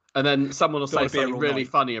And then someone will say Gotta be here something all really night.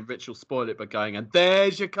 funny, and Rich will spoil it by going, "And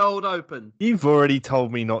there's your cold open." You've already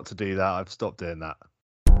told me not to do that. I've stopped doing that.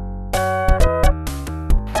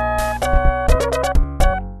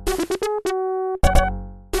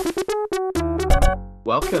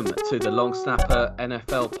 Welcome to the Long Snapper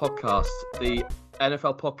NFL podcast, the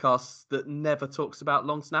NFL podcast that never talks about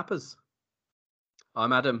long snappers.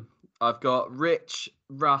 I'm Adam. I've got Rich,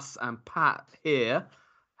 Russ, and Pat here.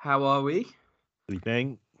 How are we? What do you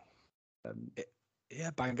think?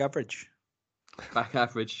 Yeah, bang average. Back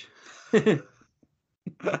average. A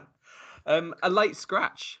late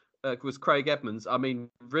scratch was Craig Edmonds. I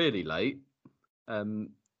mean, really late. The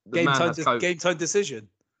Game man time, has COVID. game time decision.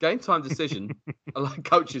 Game time decision. Like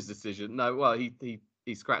coach's decision. No, well, he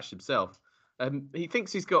scratched himself. He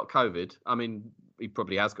thinks he's got COVID. I mean, he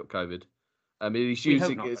probably has got COVID. He's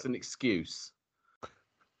using it as an excuse.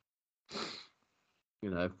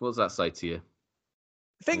 You know, what does that say to you?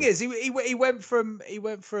 The thing is, he went from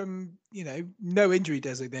no injury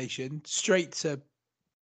designation straight to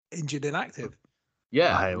injured inactive,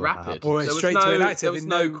 Yeah, rapid. or There was straight to inactive in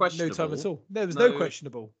no time questionable. at all. There was no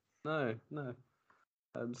questionable. No.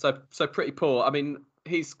 So pretty poor. I mean,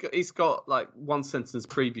 he's got like one sentence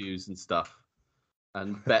previews and stuff,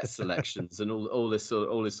 and bet selections and all this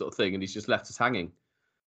sort of thing, and he's just left us hanging.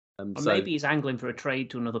 Or maybe he's angling for a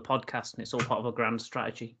trade to another podcast, and it's all part of a grand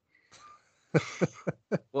strategy.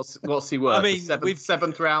 What's he worth? I mean,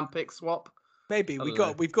 seventh round pick swap. Maybe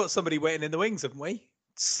we've got somebody waiting in the wings, haven't we?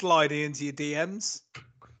 Sliding into your DMs.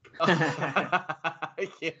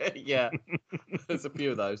 yeah. There's a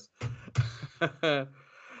few of those.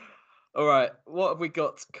 All right, what have we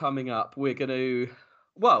got coming up? We're going to,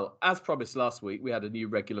 well, as promised last week, we had a new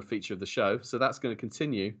regular feature of the show, so that's going to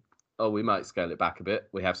continue. Oh, we might scale it back a bit.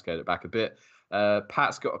 We have scaled it back a bit.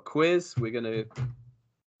 Pat's got a quiz. We're going to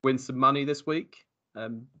win some money this week.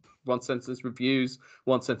 One sentence reviews,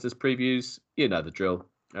 one sentence previews. You know the drill.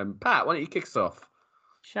 Pat, why don't you kick us off?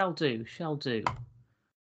 Shall do.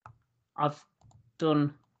 I've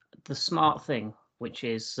done the smart thing, which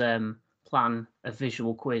is plan a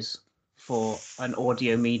visual quiz for an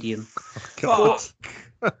audio medium. God.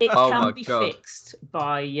 It can be fixed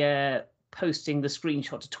by posting the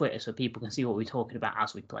screenshot to Twitter so people can see what we're talking about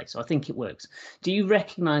as we play. So I think it works. Do you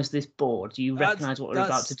recognise this board? Do you recognise what we're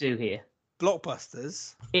about to do here?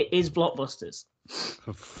 Blockbusters. It is Blockbusters.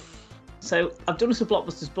 So I've done us a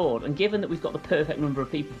Blockbusters board, and given that we've got the perfect number of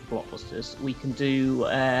people for Blockbusters, we can do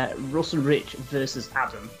Russ and Rich versus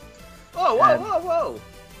Adam. Oh, whoa.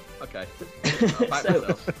 Okay.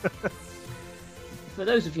 So, for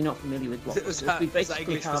those of you not familiar with Blockbusters, we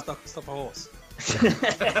basically have... Stop a horse.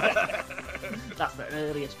 That's the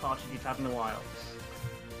earliest party you've had in a while.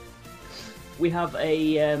 We have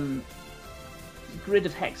a grid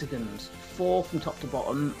of hexagons, 4 from top to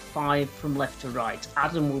bottom, 5 from left to right.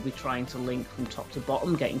 Adam will be trying to link from top to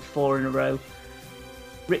bottom, getting 4 in a row.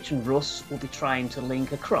 Rich and Russ will be trying to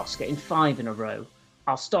link across, getting 5 in a row.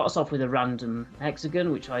 I'll start us off with a random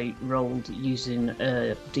hexagon, which I rolled using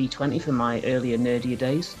a D20 from my earlier nerdier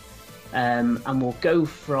days. And we'll go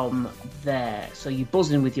from there. So you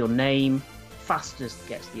buzz in with your name, fastest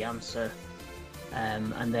gets the answer.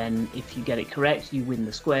 And then if you get it correct, you win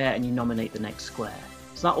the square and you nominate the next square.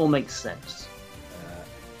 So that all makes sense.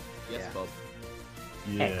 Yes, Bob.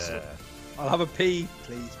 Yeah. Excellent. I'll have a P,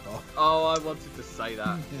 please, Bob. Oh, I wanted to say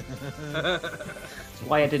that. That's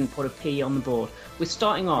why I didn't put a P on the board. We're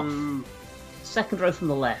starting off second row from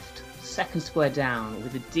the left, second square down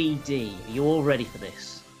with a DD. Are you all ready for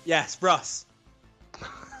this? Yes, Russ.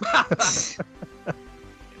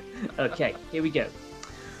 Okay, here we go.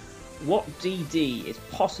 What DD is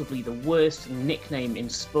possibly the worst nickname in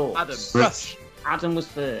sports? Adam. Russ. Adam was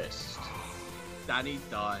first. Danny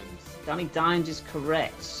Dimes. Danny Dimes is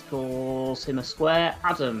correct. Scores him a square.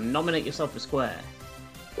 Adam, nominate yourself a square.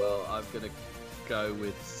 Well, I'm going to go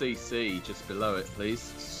with CC just below it,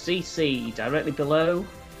 please. CC directly below,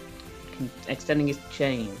 extending his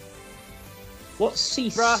chain. What's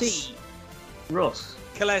CC? Russ.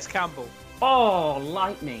 Calais Campbell. Oh,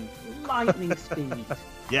 lightning speed.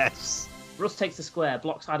 Yes. Russ takes the square,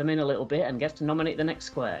 blocks Adam in a little bit, and gets to nominate the next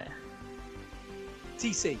square.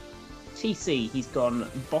 TC. TC, he's gone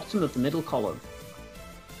bottom of the middle column.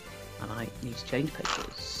 And I need to change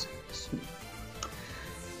pages.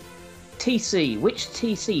 TC, which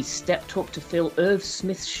TC stepped up to fill Irv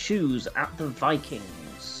Smith's shoes at the Vikings?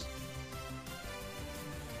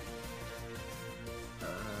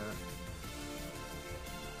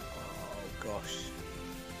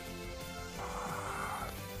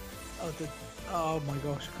 Oh my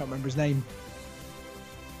gosh, I can't remember his name.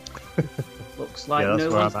 Looks like Yeah, that's no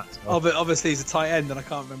where one's... I'm at. as well. Obviously, he's a tight end, and I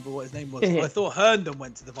can't remember what his name was. I thought Herndon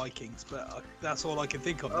went to the Vikings, but that's all I can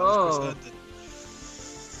think of. That was Chris Herndon.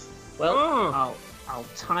 Well, Oh. I'll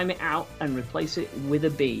time it out and replace it with a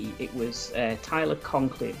B. It was Tyler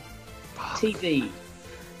Conklin. TB.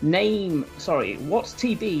 What's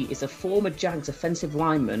TB is a former Jags offensive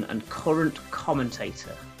lineman and current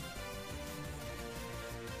commentator.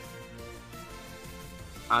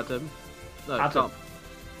 Adam. No, Adam. can't.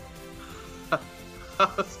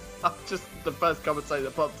 I'm just the first commentator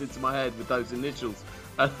that popped into my head with those initials.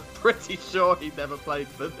 I'm pretty sure he never played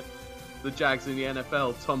for the Jags in the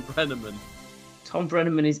NFL. Tom Brenneman. Tom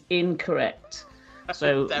Brenneman is incorrect.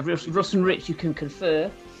 So, Definitely Russ and Rich, you can confer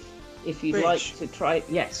if you'd Rich. like to try.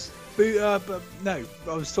 Yes. But no,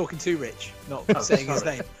 I was talking to Rich, not Oh, saying his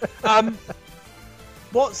sorry. name.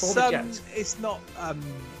 What's Former Jets. It's not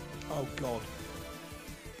oh god.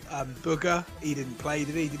 Booger. He didn't play,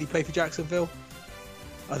 did he? Did he play for Jacksonville?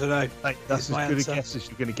 I don't know. Mate, that's Is as my good answer. a guess as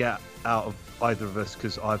you're going to get out of either of us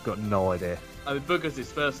because I've got no idea. I mean, Booger's his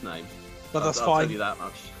first name. But that's I'll fine. tell you that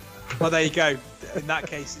much. Well, there you go. In that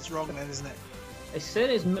case, it's wrong then, isn't it? His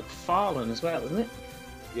surname's McFarlane as well, isn't it?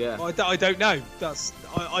 Yeah. Well, I don't know.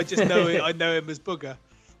 I just know it. I know him as Booger,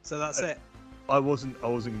 so that's it. I wasn't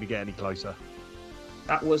going to get any closer.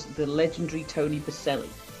 That was the legendary Tony Baselli.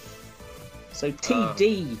 So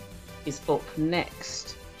TD is up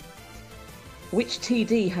next. Which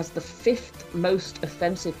TD has the 5th most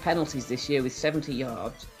offensive penalties this year with 70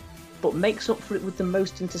 yards, but makes up for it with the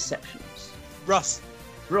most interceptions? Russ,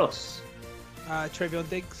 Russ. Travion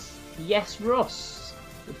Diggs. Yes, Russ.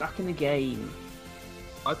 We're back in the game.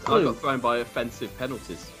 I Clue. got thrown by offensive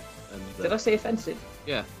penalties. And, Did I say offensive?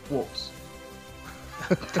 Yeah. Whoops.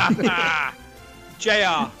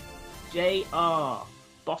 JR. JR.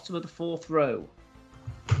 Bottom of the 4th row.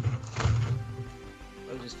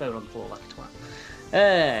 Throws his phone on the floor like a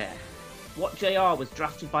twat. What JR was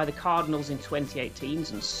drafted by the Cardinals in 2018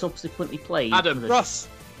 and subsequently played Adam. for the... Russ.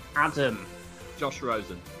 Adam. Josh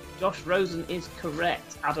Rosen. Josh Rosen is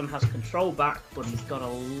correct. Adam has control back, but he's got a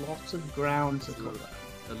lot of ground to cover.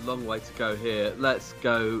 A long way to go here. Let's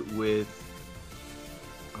go with.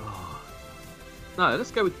 Oh. No,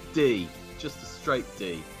 let's go with D. Just a straight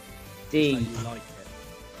D. D. You like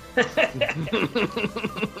it.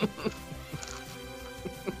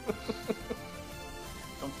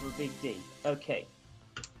 Gone for a big D. Okay.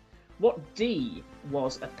 What D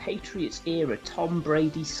was a Patriots era Tom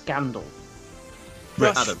Brady scandal?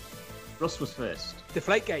 Russ. Adam. Russ was first.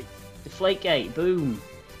 Deflategate. Deflategate. Boom.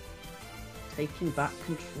 Taking back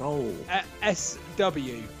control.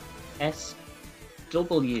 SW.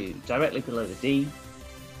 SW. Directly below the D.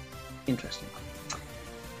 Interesting.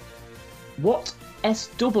 What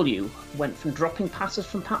SW went from dropping passes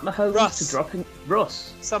from Pat Mahomes Russ. to dropping...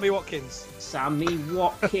 Russ. Sammy Watkins. Sammy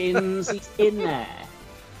Watkins. He's in there.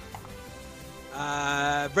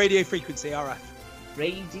 Radio frequency. RF.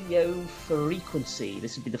 Radio frequency.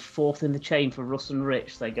 This would be the 4th in the chain for Russ and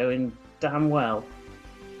Rich. They're going damn well.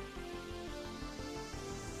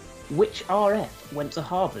 Which RF went to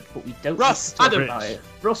Harvard, but we don't Russ! have to talk Adam. about it.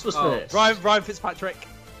 Russ was Oh, first. Ryan Fitzpatrick.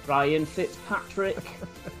 Ryan Fitzpatrick.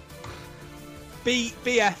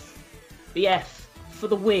 BF. BF for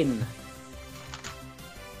the win.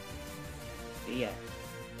 BF.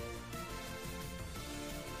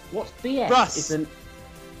 What's BF? Russ. Is an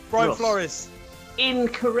Brian Russ. Flores.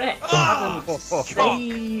 incorrect. Oh, Adam fuck.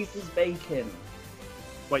 saved his bacon.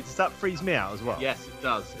 Wait, does that freeze me out as well? Yes, it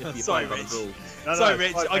does. If you Sorry, play by Rich. the rules. No, Sorry, no,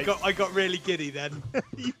 Rich. fine, mate. I got really giddy then.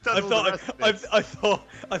 You've done I all the thought rest of it.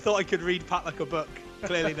 I thought I could read Pat like a book.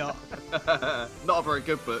 Clearly not. Not a very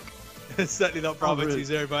good book. Certainly not Bravo rude.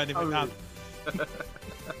 20 by any How McNabb.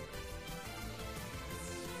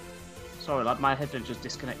 Sorry, lad, my headphones just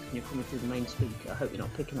disconnected and you're coming through the main speaker. I hope you're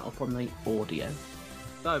not picking it up on the audio.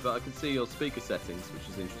 No, but I can see your speaker settings, which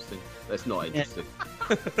is interesting. That's not interesting.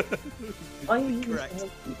 Why are you using Correct. this,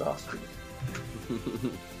 you bastard?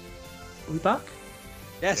 Are we back?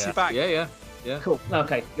 Yes, Yeah. you're back. Yeah. Cool.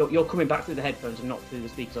 Okay, you're coming back through the headphones and not through the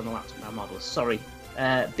speakers on the laptop now. Marvelous. Sorry.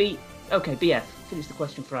 BF. Finish the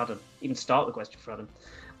question for Adam. Even start the question for Adam.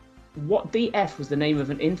 What BF was the name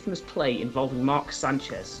of an infamous play involving Mark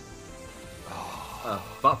Sanchez?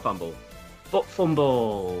 Butt fumble. Butt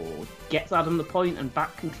fumble. Gets Adam the point and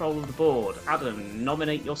back control of the board. Adam,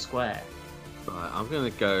 nominate your square. Right, I'm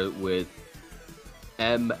going to go with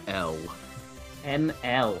ML.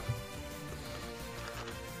 ML.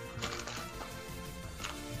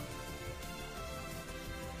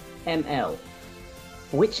 ML.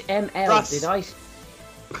 Which ML Russ. did I...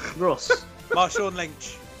 Russ. Marshawn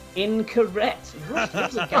Lynch. Incorrect. Russ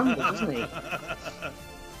loves a gamble, doesn't he?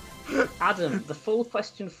 Adam, the full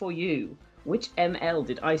question for you. Which ML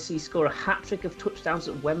did I see score a hat-trick of touchdowns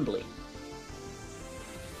at Wembley?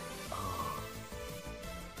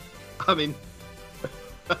 I mean,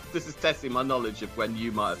 this is testing my knowledge of when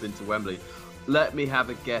you might have been to Wembley. Let me have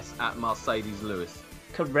a guess at Mercedes Lewis.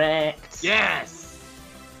 Correct. Yes!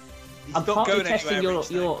 He's I'm not partly going testing anywhere, Rich,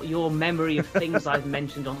 though. your memory of things I've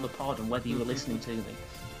mentioned on the pod and whether you were listening to me.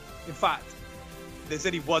 In fact, there's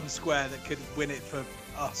only one square that could win it for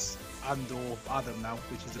us and or Adam now,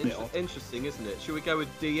 which is a bit odd. Interesting, isn't it? Should we go with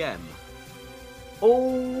DM?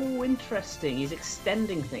 Oh, interesting. He's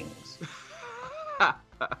extending things.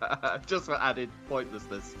 Just for added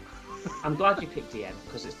pointlessness. I'm glad you picked DM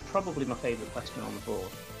because it's probably my favourite question on the board.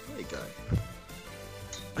 There you go.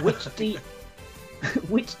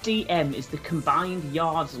 Which DM is the combined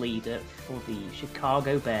yards leader for the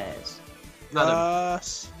Chicago Bears?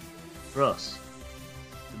 Russ. Russ.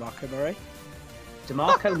 DeMarco Murray.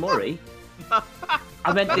 DeMarco Murray?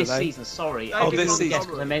 I meant this Hello. season, sorry. Oh, this season.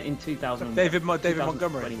 Because I meant in 2000. David Montgomery.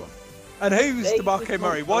 2021. And who's David DeMarco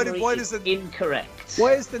Murray? Why Montgomery does is the incorrect?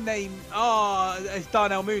 What is the name? It's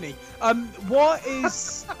Darnell Mooney. What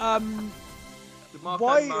is DeMarco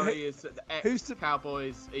Why- Murray is the who's the-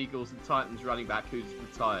 Cowboys, Eagles, and Titans running back who's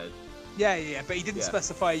retired. Yeah, but he didn't Yeah.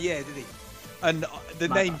 specify a year, did he? And the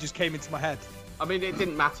My name bad. just came into my head. I mean, it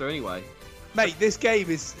didn't matter anyway. Mate, this game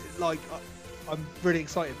is like I'm really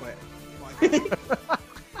excited by it.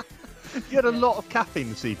 You had a lot of caffeine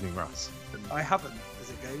this evening, Russ. I haven't, as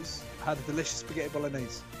it goes. I had a delicious spaghetti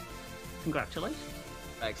bolognese. Congratulations.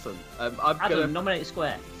 Excellent. Adam, gonna nominate a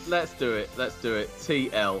square. let's do it.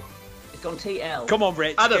 TL. It's gone TL. Come on,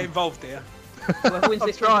 Rich, Adam. get involved here. Whoever wins I'm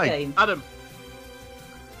this trying. game, Adam.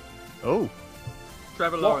 Oh,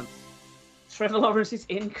 Trevor What? Lawrence. Trevor Lawrence is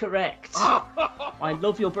incorrect. I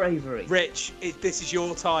love your bravery. Rich, this is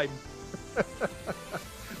your time. it's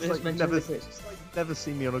Let's like you've mention never, the quiz. it's like you've never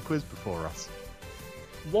seen me on a quiz before, Russ.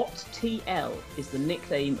 What TL is the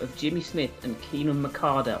nickname of Jimmy Smith and Keenan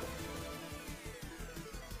McCardell?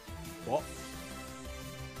 What?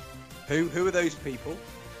 Who are those people?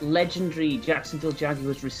 Legendary Jacksonville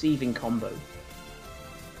Jaguars receiving combo.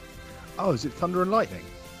 Oh, is it Thunder and Lightning?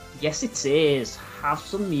 Yes, it is. Have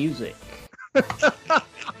some music.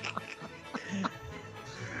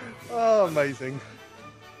 Oh, amazing.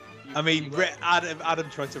 I mean, Adam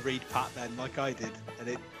tried to read Pat then, like I did, and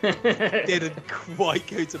it didn't quite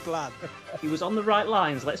go to plan. He was on the right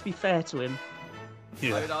lines. Let's be fair to him. I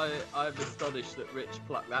mean, I'm astonished that Rich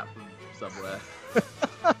plucked that from somewhere.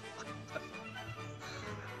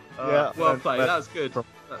 Yeah, well and- played. but- That was good.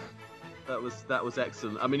 That was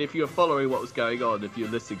excellent. I mean, if you're following what was going on, if you're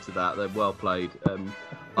listening to that, then well played.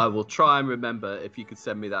 I will try and remember if you could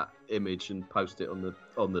send me that image and post it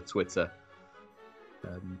on the Twitter.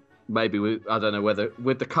 Maybe I don't know whether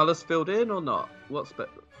with the colours filled in or not.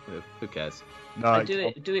 Who cares? No, I do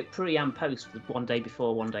it pre and post, one day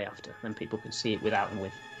before, one day after, then people can see it without and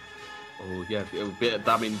with. Oh yeah, it would be,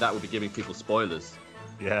 I mean that would be giving people spoilers.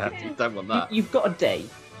 Yeah. You don't want that. You've got a day.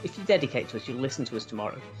 If you dedicate to us, you'll listen to us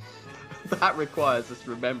tomorrow. That requires us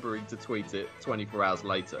remembering to tweet it 24 hours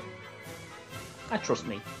later. Trust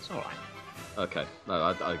me, it's all right. Okay, no,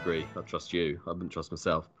 I agree. I trust you. I wouldn't trust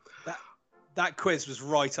myself. That quiz was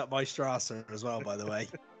right up my Strasser as well, by the way.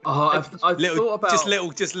 Oh, I've thought about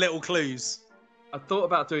just little clues. I thought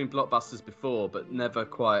about doing blockbusters before, but never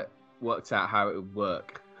quite worked out how it would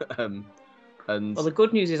work. And Well, the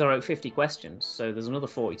good news is I wrote 50 questions, so there's another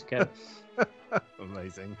 40 to go.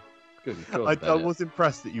 Amazing. good God, I Bennett. was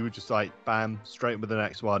impressed that you were just like, bam, straight with the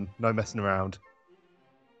next one. No messing around.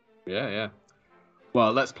 Yeah.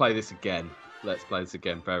 Well, let's play this again. Let's play this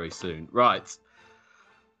again very soon. Right.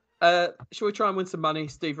 Shall we try and win some money?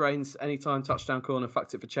 Steve Rains, anytime touchdown corner,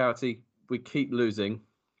 fucked it for charity. We keep losing,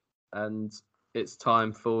 and it's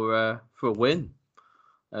time for a win.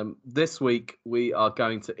 This week we are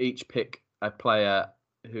going to each pick a player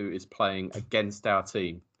who is playing against our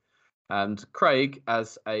team, and Craig,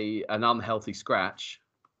 as an unhealthy scratch,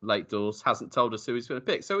 late doors, hasn't told us who he's going to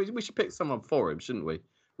pick. So we should pick someone for him, shouldn't we?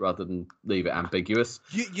 Rather than leave it ambiguous.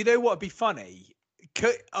 You know what would be funny?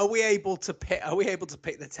 Are we able to pick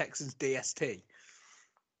the Texans DST?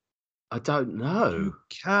 I don't know. You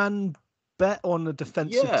can bet on a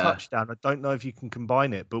defensive Yeah. touchdown. I don't know if you can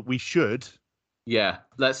combine it, but we should. Yeah,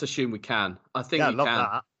 let's assume we can. I think Yeah, we love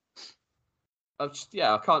can.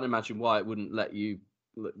 that. I can't imagine why it wouldn't let you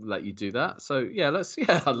do that. So yeah,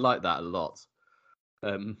 I like that a lot.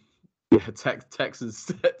 Texans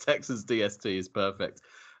DST is perfect.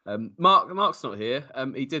 Mark's not here.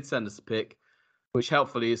 He did send us a pick, which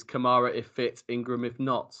helpfully is Kamara if fit, Ingram if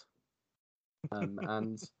not.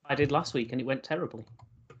 And I did last week and it went terribly.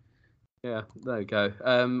 Yeah, there we go.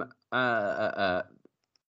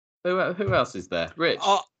 Who else is there? Rich.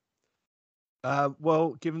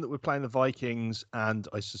 Well, given that we're playing the Vikings, and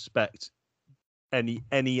I suspect any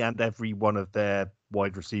and every one of their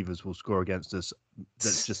wide receivers will score against us,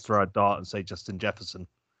 let's just throw a dart and say Justin Jefferson.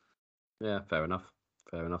 Yeah, fair enough.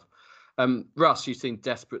 Russ, you seem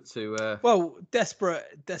desperate to. Well, desperate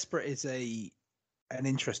is an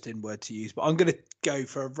interesting word to use, but I'm going to go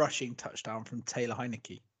for a rushing touchdown from Taylor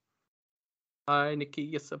Heineke.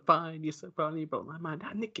 Heineke, you're so fine, you brought my mind.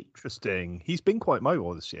 Heineke. Interesting. He's been quite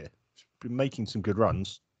mobile this year. He's been making some good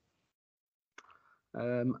runs.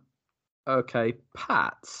 Okay,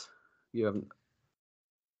 Pat, you haven't.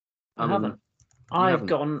 I haven't. I've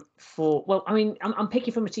gone for. Well, I mean, I'm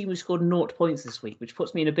picking from a team who scored 0 points this week, which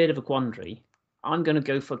puts me in a bit of a quandary. I'm going to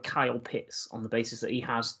go for Kyle Pitts on the basis that he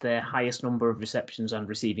has their highest number of receptions and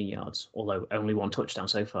receiving yards, although only 1 touchdown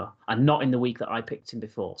so far, and not in the week that I picked him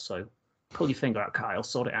before. So pull your finger out, Kyle.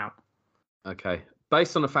 Sort it out. Okay.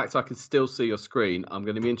 Based on the fact I can still see your screen, I'm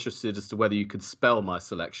going to be interested as to whether you could spell my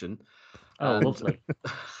selection. Oh, lovely.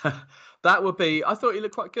 That would be. I thought he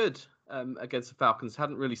looked quite good against the Falcons.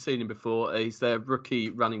 Hadn't really seen him before. He's their rookie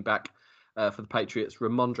running back for the Patriots,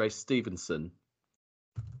 Ramondre Stevenson.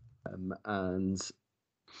 I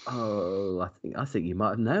think you might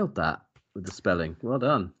have nailed that with the spelling. Well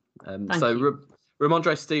done.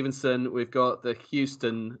 Ramondre Stevenson. We've got the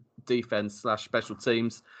Houston defense / special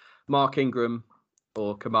teams, Mark Ingram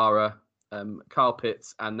or Kamara, Kyle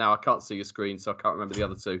Pitts, and now I can't see your screen, so I can't remember the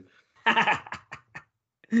other two.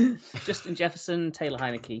 Justin Jefferson, Taylor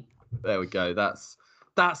Heineke. There we go. That's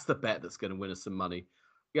the bet that's going to win us some money.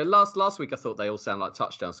 Yeah, last week I thought they all sound like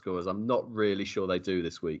touchdown scorers. I'm not really sure they do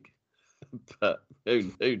this week, but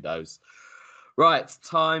who knows? Right,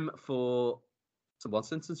 time for some one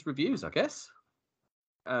sentence reviews, I guess.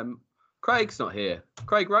 Craig's not here.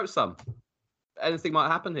 Craig wrote some. Anything might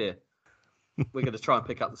happen here. We're going to try and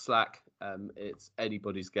pick up the slack. It's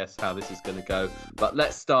anybody's guess how this is going to go. But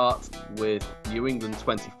let's start with New England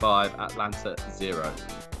 25, Atlanta 0.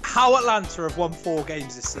 How Atlanta have won 4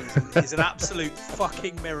 games this season is an absolute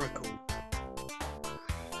fucking miracle.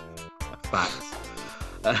 Facts.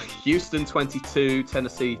 Houston 22,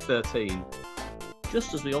 Tennessee 13.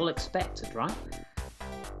 Just as we all expected, right?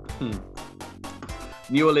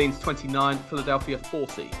 New Orleans 29, Philadelphia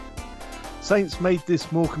 40. Saints made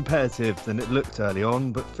this more competitive than it looked early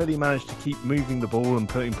on, but Philly managed to keep moving the ball and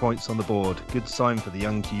putting points on the board. Good sign for the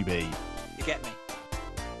young QB. You get me?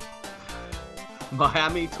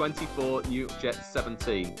 Miami 24, New York Jets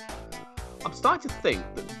 17. I'm starting to think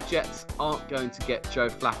that the Jets aren't going to get Joe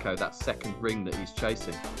Flacco that second ring that he's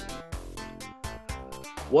chasing.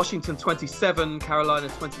 Washington 27, Carolina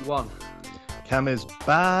 21. Cam is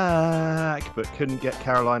back, but couldn't get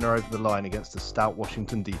Carolina over the line against a stout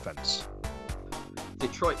Washington defense.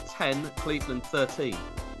 Detroit 10, Cleveland 13.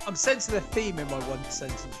 I'm sensing a theme in my one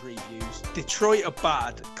sentence reviews. Detroit are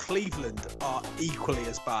bad, Cleveland are equally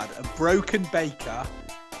as bad, and Broken Baker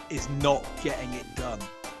is not getting it done.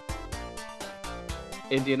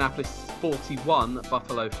 Indianapolis 41,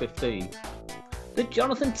 Buffalo 15. The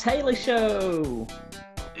Jonathan Taylor Show.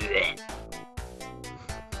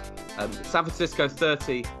 San Francisco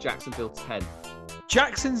 30, Jacksonville 10.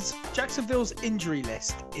 Jacksonville's injury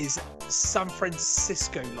list is San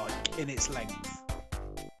Francisco-like in its length.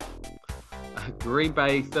 Green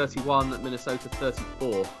Bay 31, Minnesota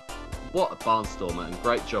 34. What a barnstormer, and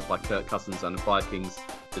great job by Kirk Cousins and the Vikings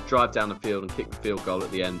to drive down the field and kick the field goal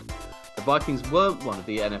at the end. The Vikings weren't one of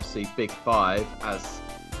the NFC Big Five as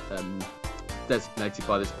designated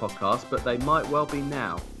by this podcast, but they might well be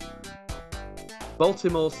now.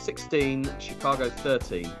 Baltimore 16, Chicago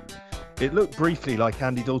 13. It looked briefly like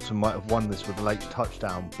Andy Dalton might have won this with a late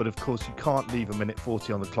touchdown, but of course you can't leave a minute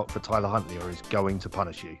 40 on the clock for Tyler Huntley or he's going to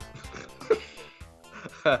punish you.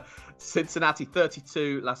 Cincinnati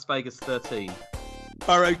 32, Las Vegas 13.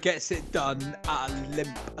 Burrow gets it done at a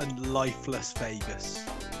limp and lifeless Vegas.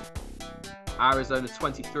 Arizona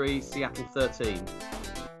 23, Seattle 13.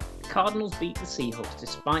 The Cardinals beat the Seahawks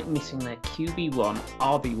despite missing their QB1,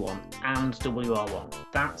 RB1 and WR1.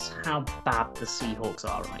 That's how bad the Seahawks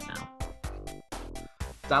are right now.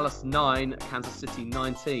 Dallas 9, Kansas City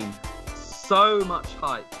 19. So much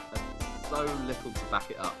hype and so little to back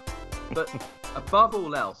it up. But above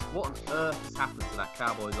all else, what on earth has happened to that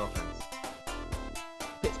Cowboys offense?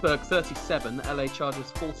 Pittsburgh 37, LA Chargers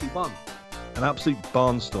 41. An absolute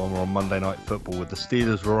barnstormer on Monday Night Football with the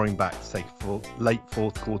Steelers roaring back to take a late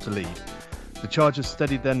fourth quarter lead. The Chargers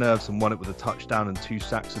steadied their nerves and won it with a touchdown and 2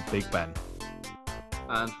 sacks of Big Ben.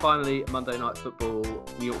 And finally, Monday Night Football,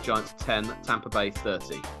 New York Giants 10, Tampa Bay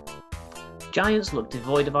 30. Giants look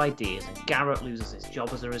devoid of ideas and Garrett loses his job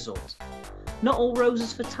as a result. Not all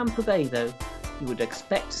roses for Tampa Bay though. You would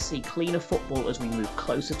expect to see cleaner football as we move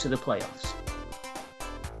closer to the playoffs.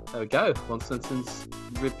 There we go. One sentence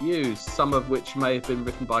reviews, some of which may have been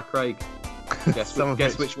written by Craig. Guess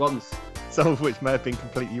which ones? Some of which may have been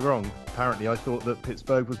completely wrong. Apparently, I thought that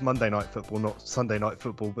Pittsburgh was Monday Night Football, not Sunday Night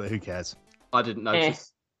Football, but who cares? I didn't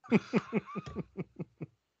notice. It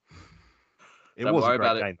Don't was worry a great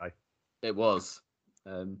about game, though. It was.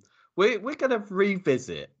 We're going to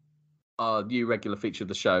revisit our new regular feature of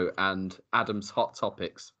the show and Adam's hot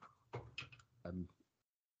topics.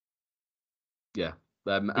 Yeah.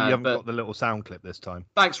 But you haven't got the little sound clip this time.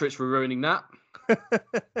 Thanks, Rich, for ruining that.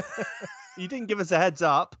 You didn't give us a heads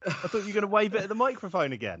up. I thought you were going to wave it at the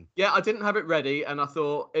microphone again. Yeah, I didn't have it ready, and I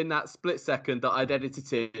thought in that split second that I'd edit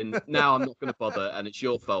it in. Now I'm not going to bother, and it's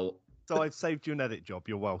your fault. So I've saved you an edit job.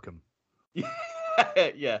 You're welcome.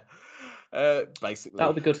 Yeah. Basically.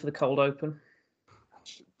 That'll be good for the cold open.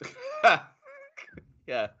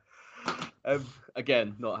 Yeah.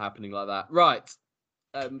 Again, not happening like that. Right.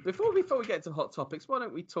 Before we get to hot topics, why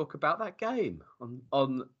don't we talk about that game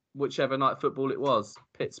on whichever night football it was,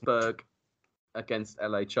 Pittsburgh against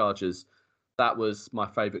LA Chargers. That was my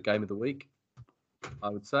favourite game of the week, I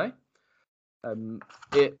would say.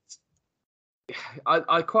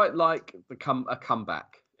 I quite like a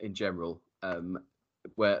comeback in general,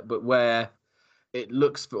 where it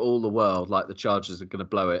looks for all the world like the Chargers are going to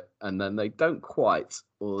blow it, and then they don't quite,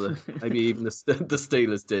 or maybe even the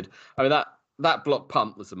Steelers did. I mean, that block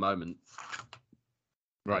punt was a moment.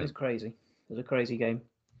 Right. It was crazy. It was a crazy game.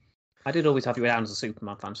 I did always have you down as a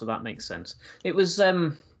Superman fan, so that makes sense. It was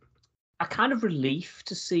a kind of relief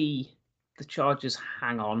to see the Chargers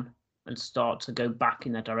hang on and start to go back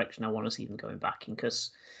in the direction I want to see them going back in. Because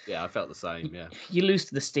yeah, I felt the same. Yeah, you lose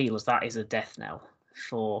to the Steelers, that is a death knell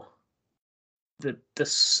for the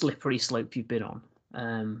slippery slope you've been on.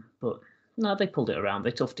 But no, they pulled it around.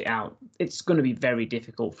 They toughed it out. It's going to be very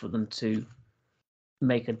difficult for them to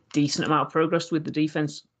make a decent amount of progress with the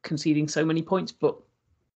defense conceding so many points, but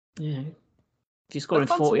yeah, if you're scoring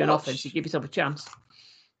 40 on offense, you give yourself a chance.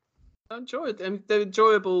 I enjoyed them. They're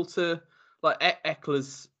enjoyable to like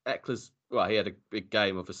Eckler's. Well, he had a big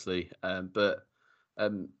game, obviously, but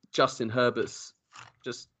Justin Herbert's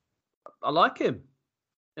just. I like him.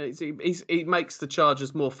 He makes the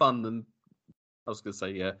Chargers more fun than I was going to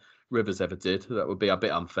say. Yeah, Rivers ever did. That would be a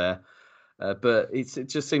bit unfair. But it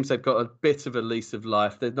just seems they've got a bit of a lease of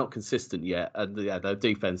life. They're not consistent yet, and yeah, their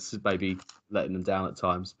defense is maybe letting them down at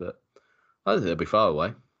times. But I don't think they'll be far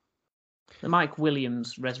away. The Mike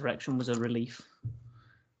Williams resurrection was a relief.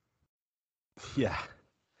 Yeah,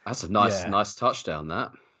 that's a nice touchdown.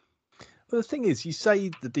 That. Well, the thing is, you say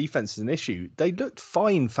the defense is an issue. They looked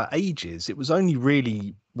fine for ages. It was only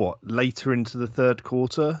really later into the third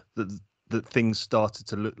quarter that things started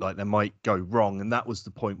to look like they might go wrong, and that was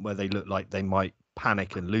the point where they looked like they might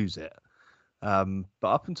panic and lose it. But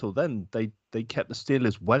up until then, they kept the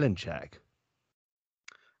Steelers well in check.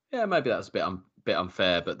 Yeah, maybe that's a bit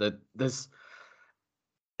unfair, but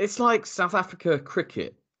it's like South Africa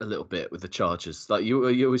cricket a little bit with the Chargers. Like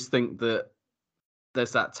you always think that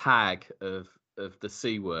there's that tag of the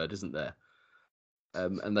C word, isn't there?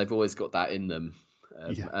 And they've always got that in them.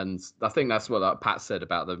 And I think that's what Pat said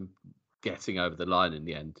about them getting over the line in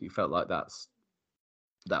the end. You felt like that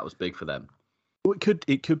was big for them. Well,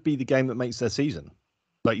 it could be the game that makes their season.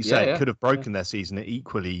 Like you say, it could have broken their season.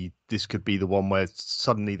 Equally, this could be the one where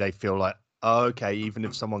suddenly they feel like, oh, okay, even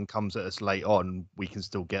if someone comes at us late on, we can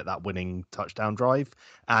still get that winning touchdown drive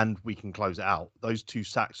and we can close it out. Those 2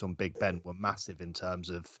 sacks on Big Ben were massive in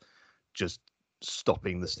terms of just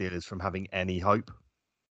stopping the Steelers from having any hope.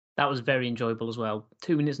 That was very enjoyable as well.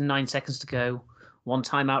 2 minutes and 9 seconds to go. 1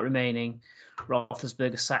 timeout remaining.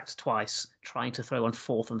 Roethlisberger sacked twice, trying to throw on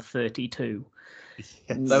 4th and 32. Yes.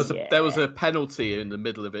 There was a penalty in the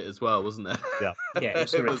middle of it as well, wasn't there? Yeah, yeah,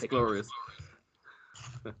 it was glorious.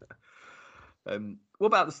 What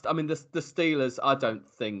about the Steelers? I don't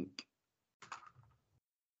think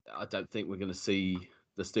we're going to see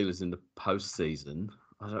the Steelers in the postseason.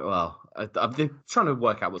 I've been trying to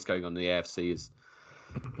work out what's going on in the AFC is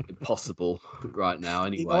impossible right now.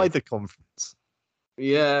 Anyway, in either conference.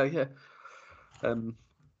 Yeah.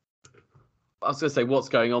 I was going to say what's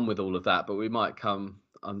going on with all of that, but we might come.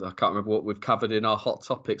 I can't remember what we've covered in our hot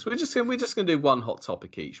topics. We're just going to do one hot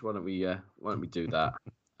topic each. Why don't we do that?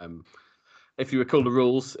 If you recall the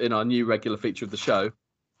rules in our new regular feature of the show,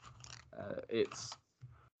 it's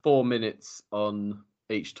 4 minutes on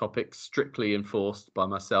each topic, strictly enforced by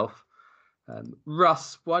myself.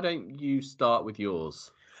 Russ, why don't you start with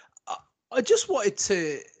yours? I just wanted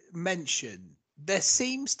to mention, there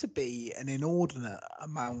seems to be an inordinate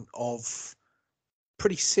amount of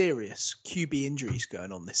pretty serious QB injuries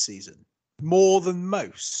going on this season. More than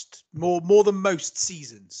most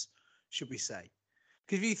seasons, should we say?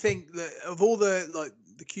 Because if you think that of all the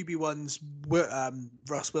QB ones,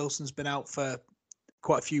 Russ Wilson's been out for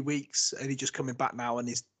quite a few weeks, and he's just coming back now and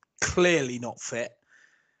is clearly not fit.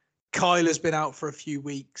 Kyler's been out for a few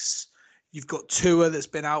weeks. You've got Tua that's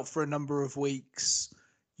been out for a number of weeks.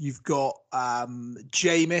 You've got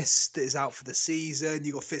Jameis that is out for the season.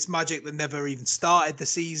 You've got Fitzmagic that never even started the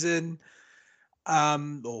season,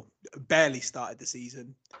 or barely started the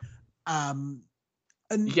season. And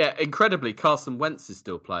yeah, incredibly, Carson Wentz is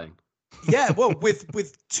still playing. Yeah, well, with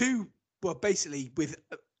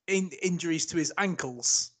injuries to his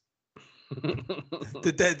ankles,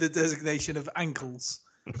 the designation of ankles.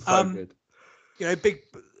 So good. You know,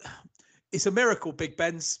 it's a miracle Big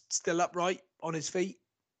Ben's still upright on his feet.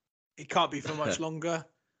 It can't be for much longer.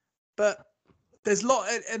 But there's a lot,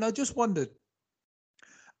 and I just wondered,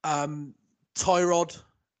 Tyrod,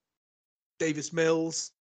 Davis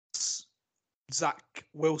Mills, Zach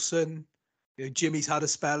Wilson, you know, Jimmy's had a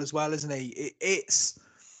spell as well, isn't he? It's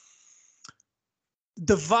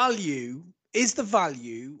the value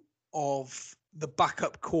of the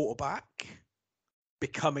backup quarterback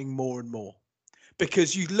becoming more and more.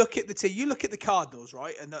 Because you look at the team, you look at the Cardinals,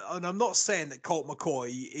 right? And I'm not saying that Colt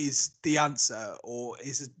McCoy is the answer or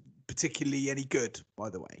is particularly any good, by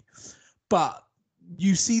the way. But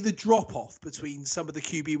you see the drop-off between some of the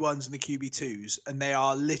QB1s and the QB2s, and they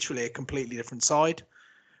are literally a completely different side.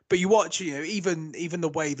 But you watch, you know, even the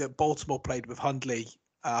way that Baltimore played with Huntley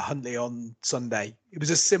on Sunday, it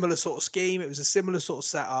was a similar sort of scheme. It was a similar sort of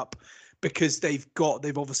setup because they've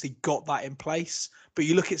obviously got that in place. But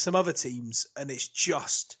you look at some other teams and it's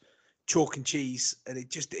just chalk and cheese, and it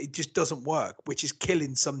just doesn't work, which is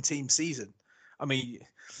killing some team's season. I mean,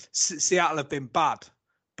 Seattle have been bad,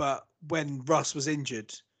 but when Russ was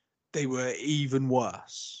injured, they were even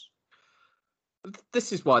worse.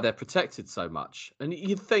 This is why they're protected so much, and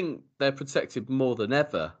you'd think they're protected more than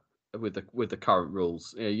ever with the current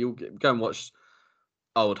rules. You know, you'll go and watch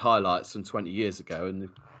old highlights from 20 years ago, and the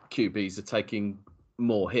QBs are taking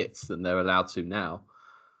more hits than they're allowed to now.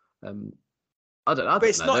 I don't know. But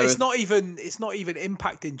it's not even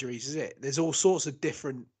impact injuries, is it? There's all sorts of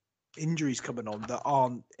different injuries coming on that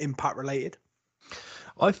aren't impact related.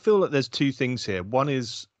 I feel like there's two things here. One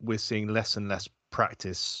is we're seeing less and less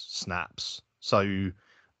practice snaps. So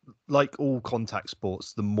like all contact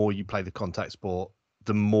sports, the more you play the contact sport,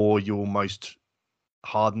 the more you're almost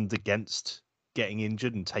hardened against getting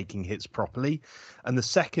injured and taking hits properly. And the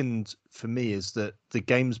second for me is that the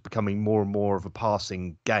game's becoming more and more of a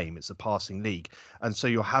passing game. It's a passing league. And so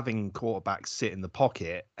you're having quarterbacks sit in the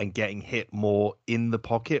pocket and getting hit more in the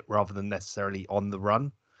pocket rather than necessarily on the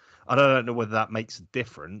run. And I don't know whether that makes a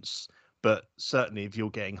difference, but certainly if you're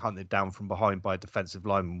getting hunted down from behind by a defensive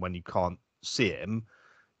lineman when you can't see him,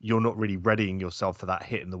 you're not really readying yourself for that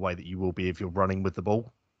hit in the way that you will be if you're running with the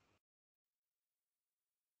ball.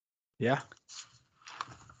 Yeah.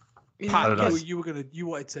 Pat, you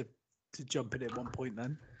wanted to jump in at one point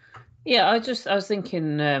then. Yeah, I was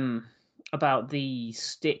thinking about the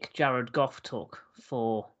stick Jared Goff took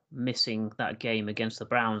for missing that game against the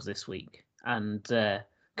Browns this week, and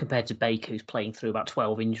compared to Baker, who's playing through about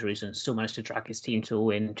 12 injuries and still managed to drag his team to a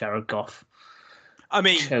win. Jared Goff. I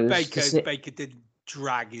mean, Baker didn't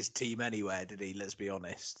drag his team anywhere, did he? Let's be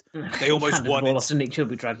honest. They almost won. Lost, and Nick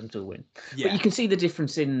Chubb dragged them to a win. Yeah. But you can see the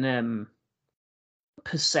difference in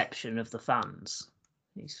perception of the fans.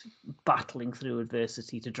 He's battling through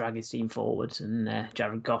adversity to drag his team forward, and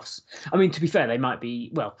Jared Goff's. I mean, to be fair, they might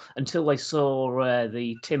be until they saw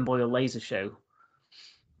the Tim Boyle laser show.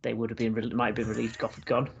 They might have been relieved Goff had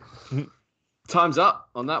gone. Time's up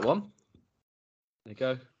on that one. There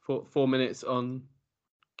you go. 4 minutes on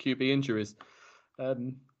QB injuries.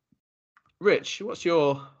 Rich, what's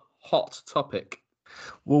your hot topic?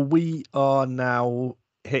 Well, we are now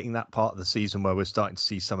hitting that part of the season where we're starting to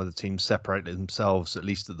see some of the teams separate themselves, at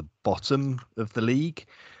least at the bottom of the league.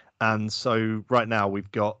 And so right now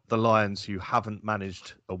we've got the Lions, who haven't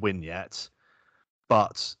managed a win yet,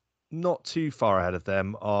 but not too far ahead of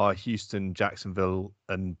them are Houston, Jacksonville,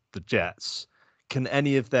 and the Jets. Can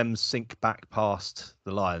any of them sink back past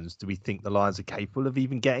the Lions? Do we think the Lions are capable of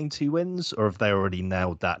even getting 2 wins, or have they already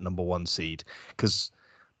nailed that number 1 seed? Because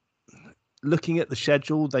looking at the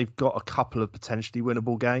schedule, they've got a couple of potentially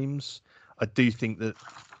winnable games. I do think that,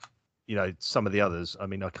 you know, some of the others, I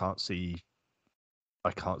mean, I can't see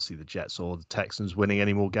the Jets or the Texans winning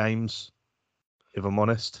any more games, if I'm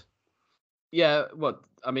honest. Yeah, well,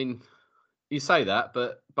 I mean, You say that,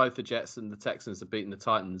 but both the Jets and the Texans have beaten the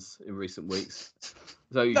Titans in recent weeks.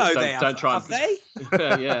 So you just don't try and... Have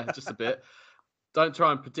they? Yeah, just a bit. Don't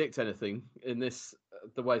try and predict anything in this,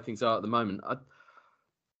 the way things are at the moment.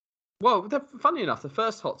 Well, funny enough, the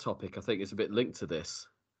first hot topic, I think, is a bit linked to this.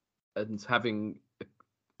 And having,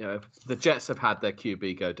 the Jets have had their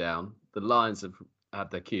QB go down. The Lions have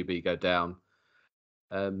had their QB go down.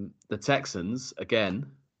 The Texans, again,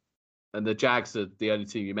 and the Jags are the only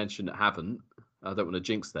team you mentioned that haven't. I don't want to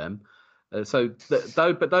jinx them.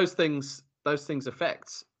 But those things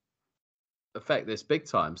affect this big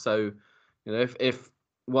time. So, if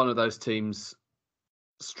one of those teams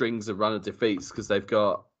strings a run of defeats because they've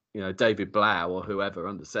got, David Blau or whoever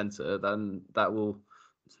under center, then that will,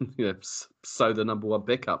 sew the number one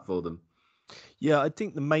pick up for them. Yeah, I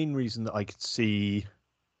think the main reason that I could see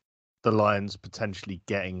the Lions potentially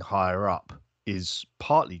getting higher up is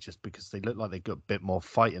partly just because they look like they've got a bit more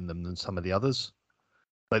fight in them than some of the others.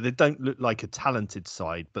 Like, they don't look like a talented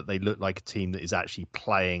side, but they look like a team that is actually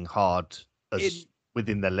playing hard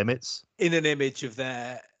within their limits. In an image of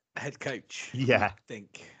their head coach. Yeah. I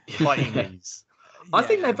think. Fighting these. I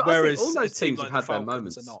think whereas all those teams like have had their Falcons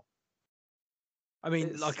moments. are not. I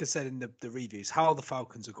mean, like I said in the reviews, how the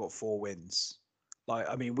Falcons have got 4 wins. Like,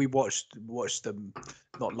 I mean, we watched them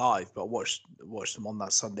not live, but watched them on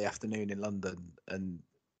that Sunday afternoon in London, and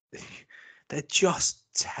they're just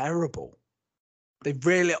terrible. They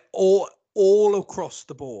really all across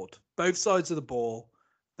the board, both sides of the ball,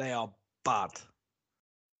 they are bad.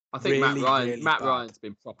 I think really Matt bad. Ryan's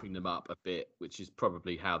been propping them up a bit, which is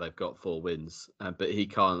probably how they've got 4 wins. But he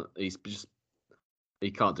can't. He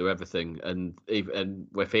can't do everything, and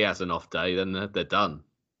if he has an off day, then they're done.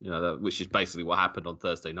 Which is basically what happened on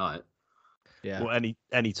Thursday night. Yeah. Well,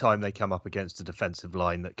 any time they come up against a defensive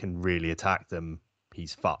line that can really attack them,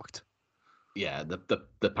 he's fucked. Yeah,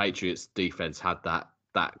 the Patriots defense had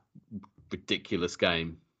that ridiculous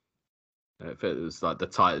game. It was like the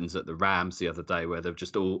Titans at the Rams the other day, where they're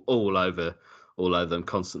just all over them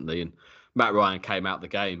constantly. And Matt Ryan came out the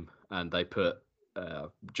game, and they put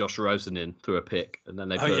Josh Rosen in through a pick, and then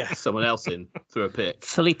they put someone else in through a pick.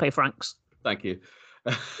 Felipe Franks. Thank you.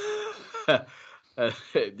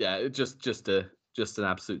 Yeah, just an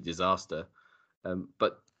absolute disaster.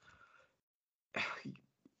 But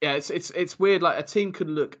yeah, it's weird. Like, a team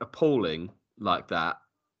can look appalling like that,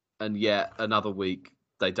 and yet another week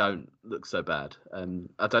they don't look so bad.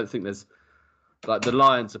 I don't think there's, like, the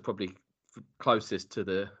Lions are probably closest to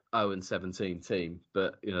the 0-17 team,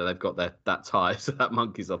 but they've got that tie, so that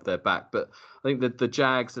monkey's off their back. But I think that the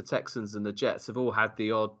Jags, the Texans, and the Jets have all had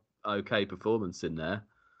the odd okay performance in there.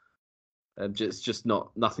 It's just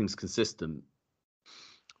nothing's consistent.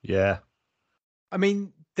 Yeah, I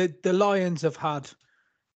mean, the Lions have had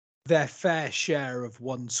their fair share of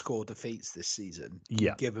 1-score defeats this season.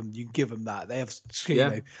 Yeah, you give them that. They have,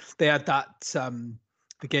 they had that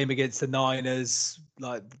the game against the Niners,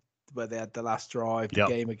 like, where they had the last drive. The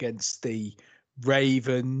game against the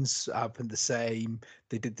Ravens happened the same.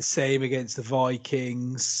 They did the same against the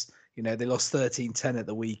Vikings. They lost 13-10 at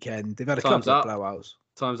the weekend. They've had a couple of blowouts.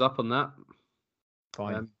 Time's up on that.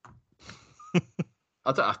 Fine.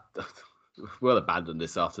 We'll abandon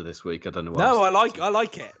this after this week. I don't know why. No, I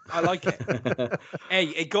like it. Hey,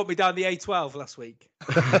 it got me down the A12 last week.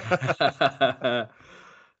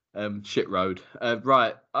 Shit road.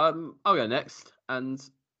 Right. I'll go next, and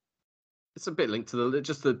it's a bit linked to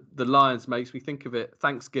the Lions. Makes me think of it.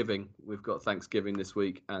 Thanksgiving. We've got Thanksgiving this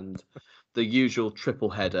week, and the usual triple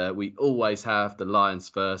header. We always have the Lions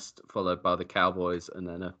first, followed by the Cowboys, and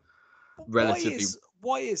then a relatively.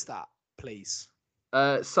 Why is that, please?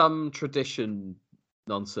 Some tradition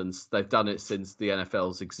nonsense. They've done it since the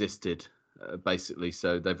NFL's existed, basically.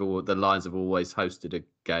 So the Lions have always hosted a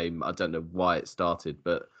game. I don't know why it started,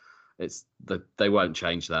 but they won't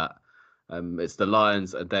change that. It's the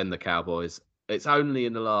Lions and then the Cowboys. It's only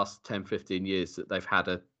in the last 10, 15 years that they've had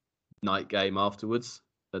a night game afterwards.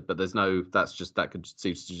 But there's no. That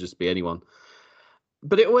seems to just be anyone.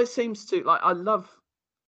 But it always seems to, like, I love.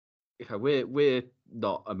 We're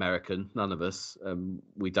not American, none of us.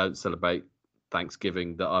 We don't celebrate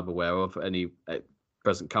Thanksgiving that I'm aware of, any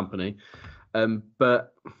present company.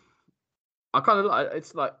 But I kind of like.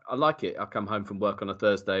 It's like, I like it. I come home from work on a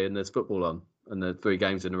Thursday and there's football on, and there are 3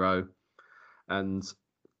 games in a row, and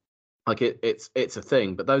like it's a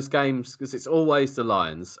thing. But those games, because it's always the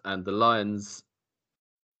Lions, and the Lions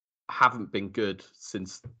haven't been good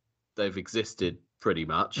since they've existed, pretty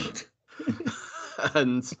much.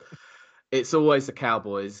 And it's always the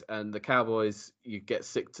Cowboys, and the Cowboys you get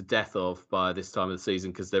sick to death of by this time of the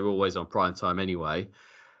season because they're always on prime time anyway.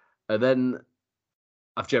 And then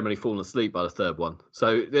I've generally fallen asleep by the third one.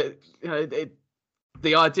 So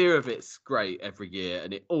the idea of it's great every year,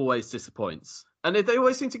 and it always disappoints. And they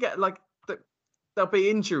always seem to get there'll be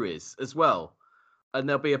injuries as well, and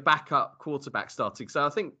there'll be a backup quarterback starting. So I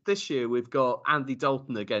think this year we've got Andy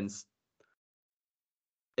Dalton against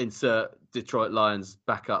insert Detroit Lions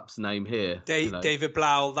backup's name here. David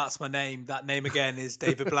Blau, that's my name. That name again is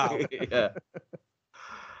David Blau. Yeah.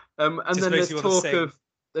 And just then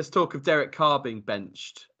there's talk of Derek Carr being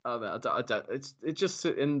benched. I don't. It just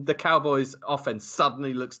in the Cowboys' offense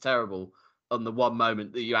suddenly looks terrible on the one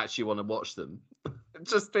moment that you actually want to watch them.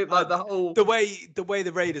 Just like the way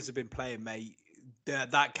the Raiders have been playing, mate.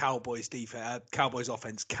 That Cowboys defense, Cowboys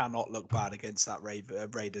offense cannot look bad against that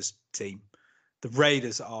Raiders team. The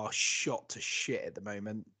Raiders are shot to shit at the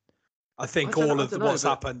moment. I think what's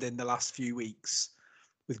happened in the last few weeks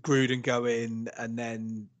with Gruden going and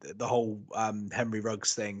then the whole Henry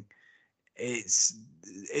Ruggs thing, I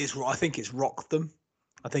think it's rocked them.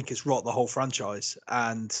 I think it's rocked the whole franchise.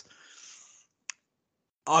 And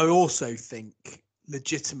I also think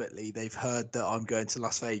legitimately they've heard that I'm going to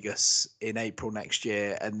Las Vegas in April next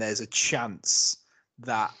year, and there's a chance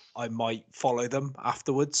that I might follow them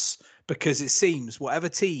afterwards, because it seems whatever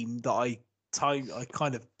team that I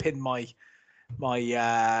kind of pin my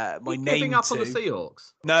name giving up to. On the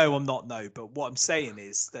Seahawks? No, I'm not. No, but what I'm saying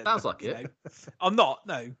is that sounds like it. I'm not.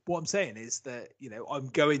 No, what I'm saying is that I'm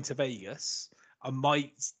going to Vegas. I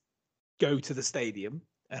might go to the stadium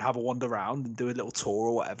and have a wander around and do a little tour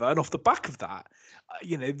or whatever. And off the back of that,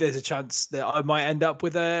 there's a chance that I might end up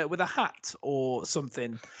with a hat or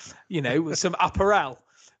something, with some apparel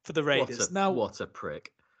for the Raiders. What a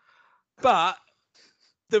prick! But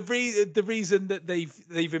the reason that they've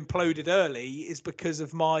imploded early is because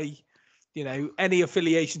of my, any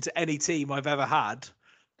affiliation to any team I've ever had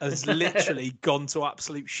has literally gone to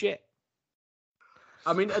absolute shit.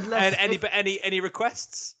 I mean, unless any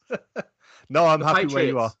requests? No, I'm happy Patriots. Where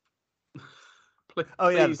you are.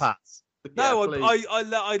 The Pats. No,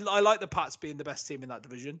 I like the Pats being the best team in that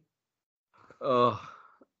division. Oh,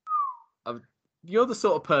 you're the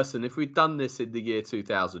sort of person, if we'd done this in the year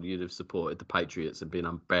 2000, you'd have supported the Patriots and been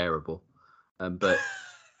unbearable. But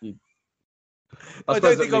I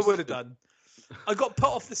don't think I would have done. I got put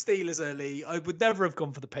off the Steelers early. I would never have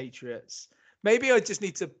gone for the Patriots. Maybe I just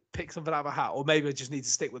need to pick something out of a hat, or maybe I just need to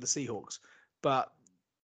stick with the Seahawks. But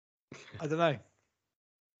I don't know.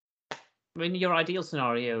 I mean, your ideal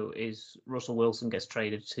scenario is Russell Wilson gets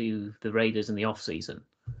traded to the Raiders in the off-season.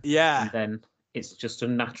 Yeah. And then it's just a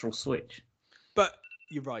natural switch. But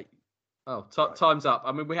you're right. Oh, time's up.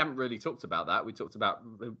 I mean, we haven't really talked about that. We talked about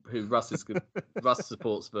who Russ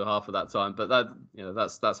supports for half of that time, but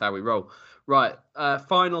that's how we roll. Right.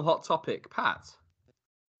 Final hot topic, Pat.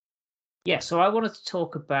 Yeah. So I wanted to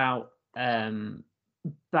talk about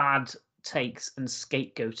bad takes and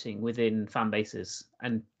scapegoating within fan bases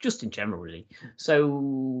and just in general, really.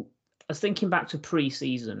 So I was thinking back to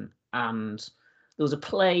pre-season, and there was a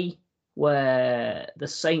play where the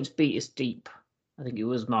Saints beat us deep. I think it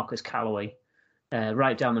was Marcus Callaway,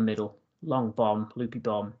 right down the middle, long bomb, loopy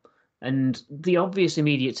bomb. And the obvious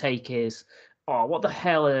immediate take is, oh, what the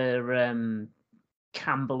hell are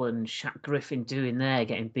Campbell and Shaq Griffin doing there,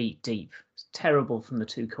 getting beat deep? It's terrible from the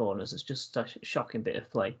two corners. It's just a shocking bit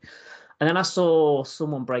of play. And then I saw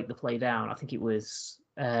someone break the play down. I think it was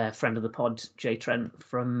a friend of the pod, Jay Trent,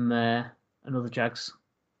 from another Jaguars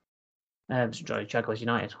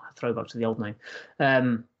United, throwback to the old name,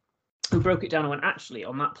 who broke it down and went, actually,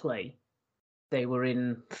 on that play, they were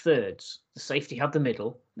in thirds. The safety had the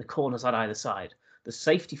middle, the corners had either side. The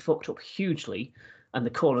safety fucked up hugely, and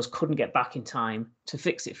the corners couldn't get back in time to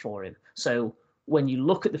fix it for him. So when you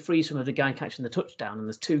look at the freeze frame of the guy catching the touchdown and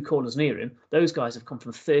there's two corners near him, those guys have come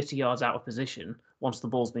from 30 yards out of position once the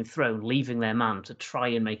ball's been thrown, leaving their man to try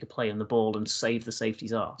and make a play on the ball and save the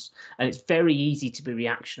safety's arse. And it's very easy to be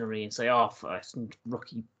reactionary and say, oh, first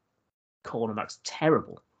rookie cornerback's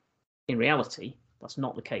terrible. In reality, that's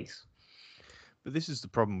not the case. But this is the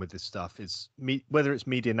problem with this stuff, is whether it's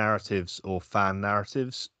media narratives or fan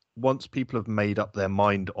narratives, once people have made up their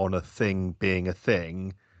mind on a thing being a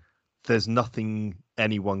thing, there's nothing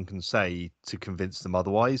anyone can say to convince them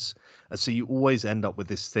otherwise. And so you always end up with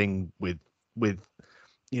this thing with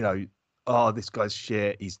oh, this guy's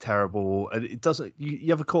shit, he's terrible. And it doesn't, you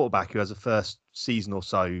have a quarterback who has a first season or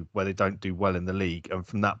so where they don't do well in the league, and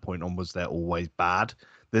from that point onwards they're always bad.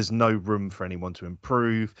 There's no room for anyone to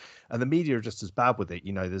improve, and the media are just as bad with it.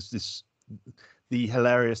 There's the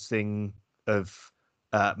hilarious thing of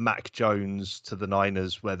Mac Jones to the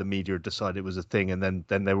Niners, where the media decided it was a thing, and then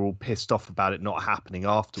they were all pissed off about it not happening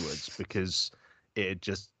afterwards because it had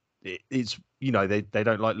just it's they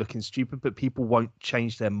don't like looking stupid, but people won't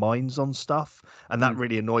change their minds on stuff, and that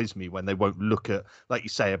really annoys me when they won't look at, like you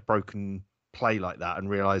say, a broken play like that and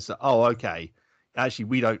realize that, oh, okay, actually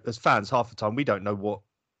we don't, as fans, half the time we don't know what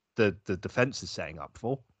the defense is setting up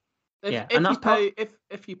for.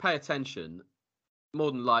 If you pay attention,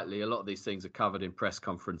 more than likely a lot of these things are covered in press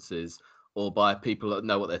conferences or by people that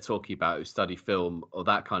know what they're talking about, who study film or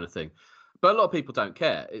that kind of thing. But a lot of people don't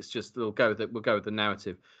care. It's just we'll go with the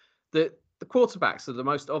narrative. The quarterbacks are the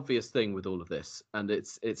most obvious thing with all of this, and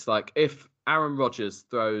it's like if Aaron Rodgers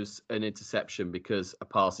throws an interception because a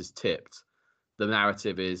pass is tipped, the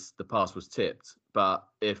narrative is the pass was tipped. But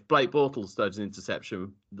if Blake Bortles throws an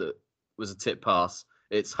interception that was a tip pass,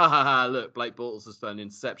 it's ha ha ha! Look, Blake Bortles has thrown an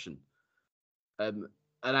interception. And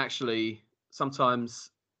actually, sometimes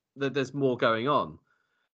there's more going on,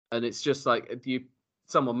 and it's just like if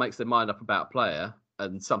someone makes their mind up about a player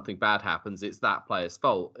and something bad happens, it's that player's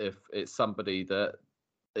fault. If it's somebody that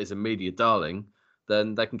is a media darling,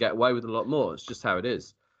 then they can get away with a lot more. It's just how it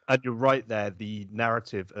is. And you're right there. The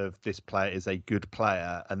narrative of this player is a good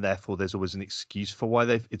player, and therefore there's always an excuse for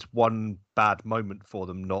why it's one bad moment for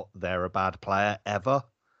them, not they're a bad player ever.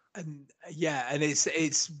 And and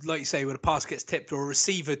it's like you say, when a pass gets tipped or a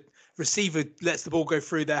receiver lets the ball go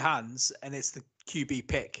through their hands, and it's the QB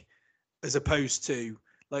pick, as opposed to,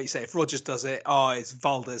 like you say, if Rodgers does it, it's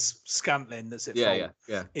Valdez Scantling that's at fault.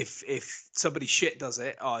 Yeah. If somebody shit does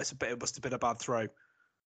it, it must have been a bad throw.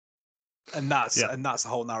 And that's the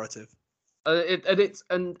whole narrative.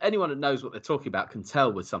 And anyone that knows what they're talking about can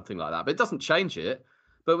tell with something like that, but it doesn't change it.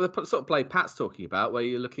 But with the sort of play Pat's talking about, where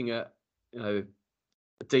you're looking at,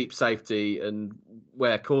 deep safety and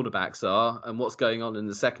where cornerbacks are and what's going on in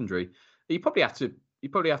the secondary, you probably have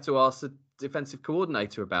to ask the defensive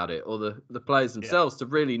coordinator about it, or the players themselves to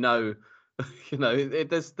really know.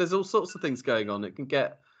 There's all sorts of things going on. It can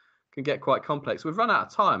get quite complex. We've run out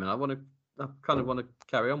of time, and I kind of want to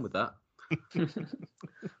carry on with that.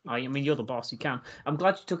 I mean, you're the boss. You can. I'm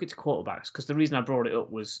glad you took it to quarterbacks, because the reason I brought it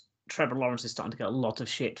up was Trevor Lawrence is starting to get a lot of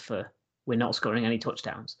shit for we're not scoring any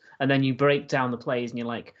touchdowns. And then you break down the plays and you're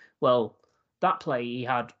like, well, that play, he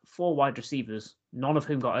had 4 wide receivers, none of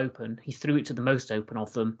whom got open. He threw it to the most open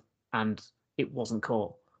of them, and it wasn't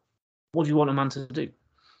caught. What do you want a man to do?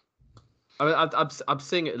 I mean, I'm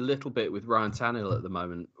seeing it a little bit with Ryan Tannehill at the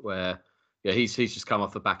moment, where he's just come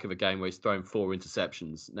off the back of a game where he's thrown 4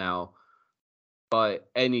 interceptions. Now, by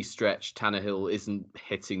any stretch, Tannehill isn't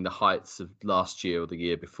hitting the heights of last year or the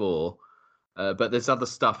year before. But there's other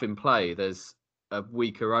stuff in play. There's a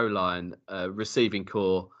weaker O-line, receiving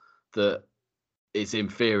core that is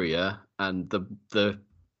inferior, and the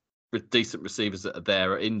decent receivers that are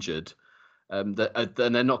there are injured, and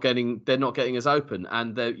they're not getting as open,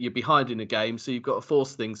 and you're behind in a game, so you've got to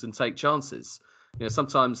force things and take chances.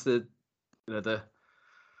 Sometimes the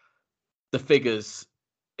figures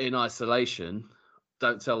in isolation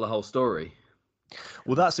don't tell the whole story.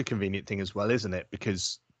 Well, that's a convenient thing as well, isn't it?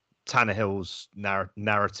 Because Tannehill's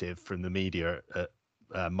narrative from the media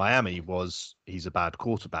at Miami was he's a bad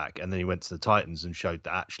quarterback, and then he went to the Titans and showed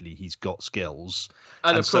that actually he's got skills.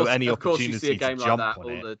 And of course, any opportunity you see a game to like jump that,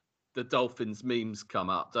 on all the Dolphins memes come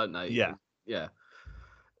up, don't they? Yeah.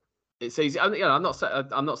 It's easy. I'm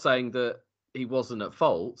not saying that he wasn't at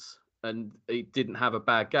fault and he didn't have a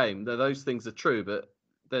bad game. Those things are true, but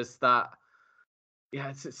there's that.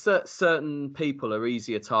 Yeah, certain people are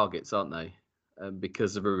easier targets, aren't they?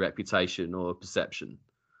 Because of a reputation or a perception.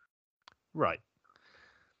 Right.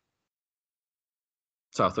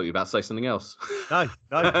 So I thought you were about to say something else. No,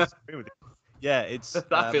 I disagree with you. Yeah, it's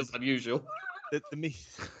that feels unusual.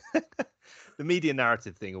 The media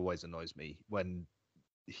narrative thing always annoys me when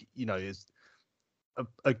is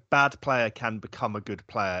a bad player can become a good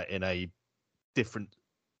player in a different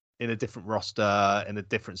roster, in a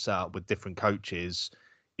different setup with different coaches,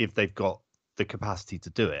 if they've got the capacity to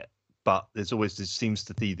do it. But there seems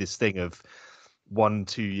to be this thing of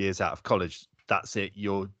 1-2 years out of college, that's it.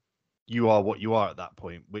 You are what you are at that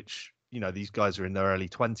point, which, these guys are in their early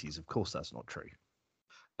 20s. Of course, that's not true.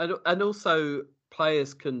 And also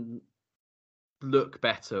players can look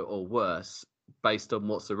better or worse based on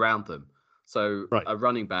what's around them. So right. A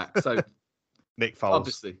running back, so Nick Foles,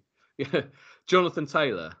 obviously, Jonathan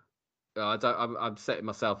Taylor. I'm setting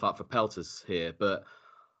myself up for pelters here, but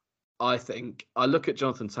I think I look at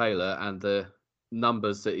Jonathan Taylor and the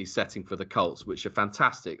numbers that he's setting for the Colts, which are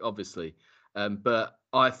fantastic, obviously. But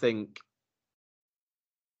I think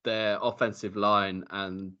their offensive line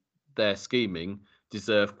and their scheming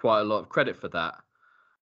deserve quite a lot of credit for that.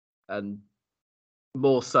 And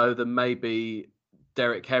more so than maybe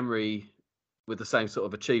Derrick Henry with the same sort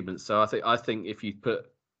of achievements. So I think if you put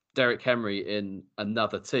Derek Henry in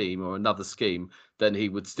another team or another scheme, then he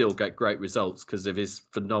would still get great results because of his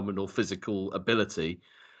phenomenal physical ability.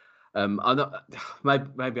 I'm not,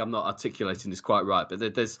 maybe I'm not articulating this quite right, but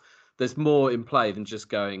there's more in play than just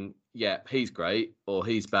going, yeah, he's great or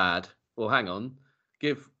he's bad. Well, hang on,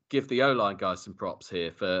 give the O-line guys some props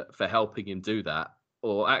here for helping him do that.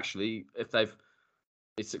 Or actually, if they've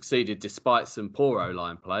succeeded despite some poor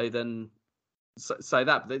O-line play, then say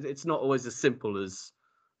that. But it's not always as simple as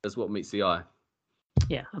what meets the eye.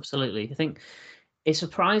 Yeah, absolutely. I think it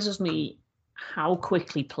surprises me how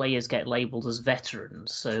quickly players get labelled as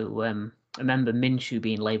veterans. So I remember Minshew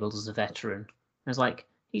being labelled as a veteran. I was like,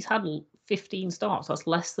 he's had 15 starts. That's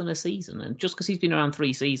less than a season. And just because he's been around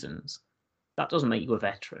 3 seasons, that doesn't make you a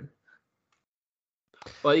veteran.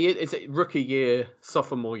 Well, it's a rookie year,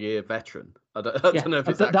 sophomore year veteran. I don't know if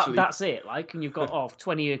it's actually... That's it. Like, and you've got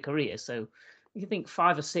 20-year career. So you think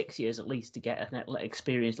 5 or 6 years at least to get an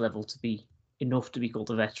experience level to be enough to be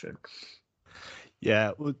called a veteran.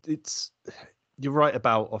 Yeah, well, you're right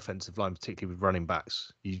about offensive line, particularly with running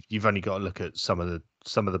backs. You've only got to look at some of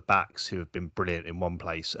the backs who have been brilliant in one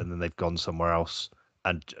place and then they've gone somewhere else,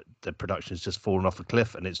 and the production has just fallen off a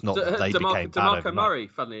cliff. And it's not that they became bad DeMarco overnight. Murray,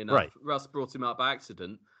 funnily enough, right. Russ brought him up by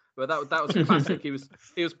accident, but that was classic. he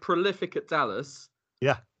was prolific at Dallas.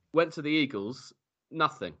 Yeah, went to the Eagles,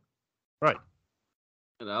 nothing. Right.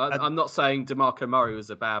 You know, I'm not saying DeMarco Murray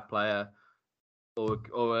was a bad player.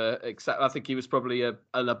 Or I think he was probably an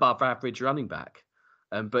above average running back,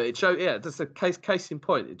 but it showed. Yeah, that's a case in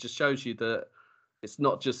point. It just shows you that it's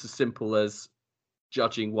not just as simple as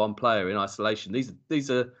judging one player in isolation.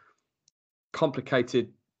 These are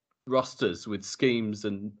complicated rosters with schemes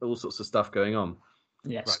and all sorts of stuff going on.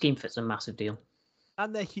 Yeah, right. Scheme fit's a massive deal,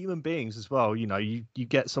 and they're human beings as well. You know, you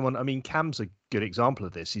get someone. I mean, Cam's a good example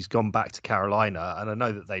of this. He's gone back to Carolina, and I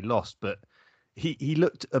know that they lost, but he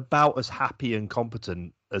looked about as happy and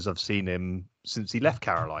competent as I've seen him since he left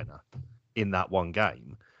Carolina in that one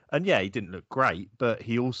game. And yeah, he didn't look great, but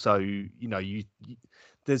he also, you know,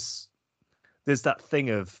 there's that thing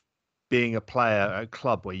of being a player at a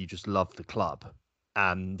club where you just love the club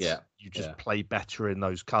and you just play better in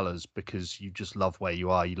those colours because you just love where you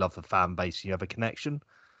are. You love the fan base. You have a connection.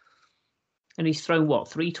 And he's thrown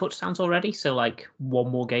 3 touchdowns already. So like one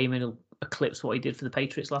more game and he'll eclipse what he did for the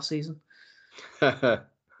Patriots last season.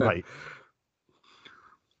 Right.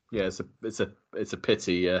 Yeah, it's a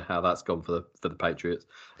pity how that's gone for the Patriots.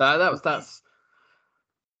 That's.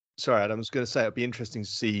 Sorry, Adam, I was going to say it'd be interesting to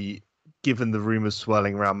see, given the rumours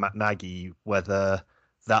swirling around Matt Nagy, whether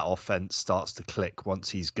that offense starts to click once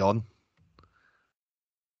he's gone.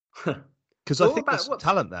 Because I think there's some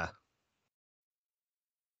talent there.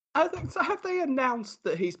 I think so. Have they announced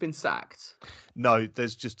that he's been sacked? No,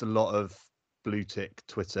 there's just a lot of blue tick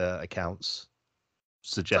Twitter accounts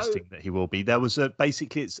suggesting that he will be. There was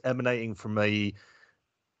basically it's emanating from a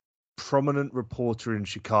prominent reporter in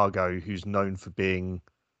Chicago who's known for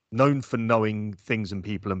knowing things and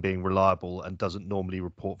people and being reliable and doesn't normally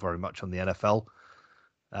report very much on the NFL.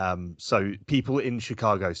 So people in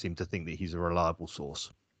Chicago seem to think that he's a reliable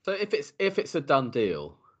source. So if it's a done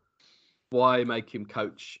deal, why make him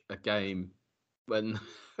coach a game when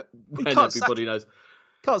everybody knows?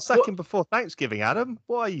 Can't sack him before Thanksgiving, Adam.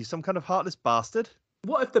 What are you, some kind of heartless bastard?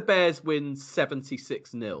 What if the Bears win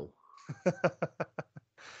 76-0?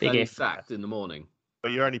 Big if sacked in the morning.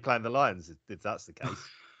 But you're only playing the Lions if that's the case.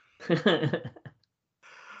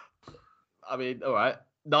 I mean, all right,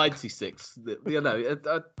 96. You know,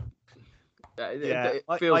 it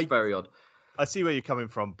feels very odd. I see where you're coming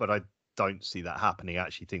from, but I don't see that happening. I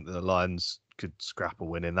actually think that the Lions could scrap a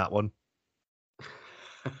win in that one.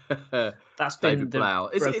 That's David been Blau.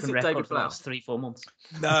 Is it David record Blau? for the last 3-4 months.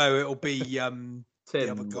 No, it'll be Tim.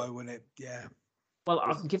 the other guy, won't it? Yeah.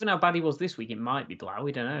 Well, given how bad he was this week, it might be Blau.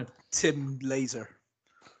 We don't know. Tim Laser.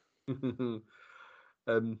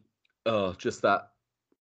 Just that.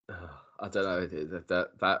 I don't know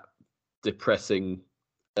that depressing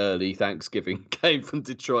early Thanksgiving game from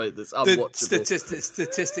Detroit. That's unwatchable.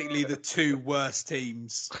 Statistically, the 2 worst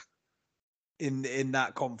teams in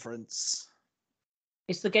that conference.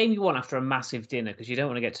 It's the game you want after a massive dinner because you don't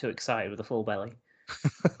want to get too excited with a full belly.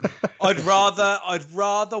 I'd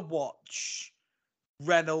rather watch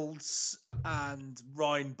Reynolds and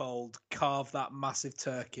Reinbold carve that massive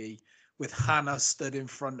turkey with Hannah stood in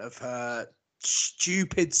front of her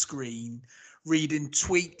stupid screen reading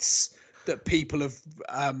tweets that people have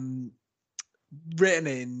written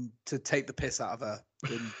in to take the piss out of her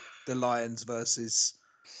in the Lions versus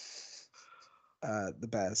the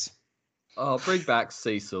Bears. Oh, bring back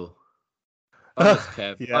Cecil. I miss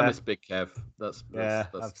Kev. Yeah. I miss Big Kev. That's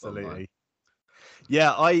absolutely.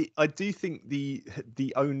 Yeah, I do think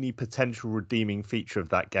the only potential redeeming feature of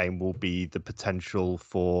that game will be the potential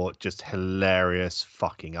for just hilarious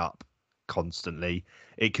fucking up constantly.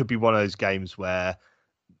 It could be one of those games where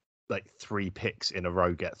like 3 picks in a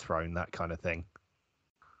row get thrown, that kind of thing.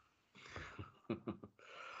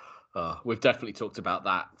 We've definitely talked about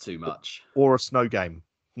that too much. Or a snow game.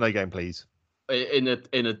 Snow game, please. In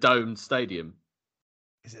a domed stadium.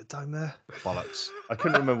 Is it a dome there? Bollocks. I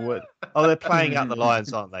couldn't remember what. Oh, they're playing at the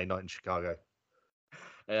Lions, aren't they? Not in Chicago.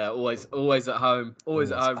 Yeah, always at home.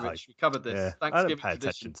 Always at home, Rich. We covered this. Yeah, I don't pay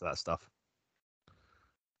attention to that stuff.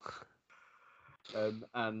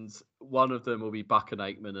 And one of them will be Buck and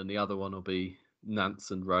Aikman, and the other one will be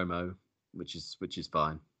Nance and Romo, which is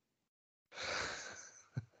fine.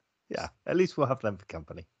 Yeah, at least we'll have them for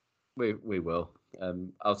company. We will.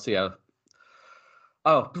 I'll see how.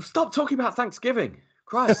 Oh, stop talking about Thanksgiving.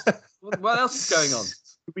 Christ. What else is going on?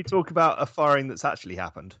 Could we talk about a firing that's actually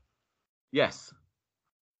happened? Yes.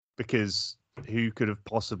 Because who could have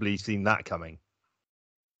possibly seen that coming?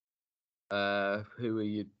 Who are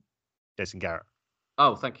you? Jason Garrett.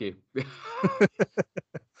 Oh, thank you.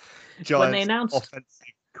 Giants when they announced offensive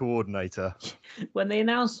coordinator. When they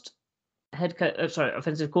announced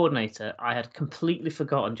offensive coordinator, I had completely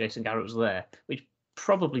forgotten Jason Garrett was there, which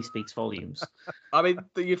probably speaks volumes. I mean,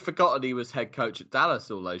 you'd forgotten he was head coach at Dallas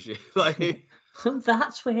all those years.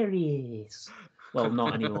 That's where he is. Well,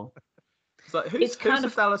 not anymore. So who's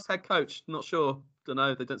the Dallas head coach? Not sure. Don't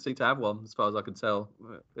know. They don't seem to have one, as far as I can tell.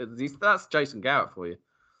 That's Jason Garrett for you.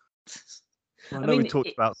 I know we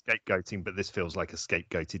talked about scapegoating, but this feels like a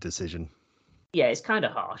scapegoaty decision. Yeah, it's kind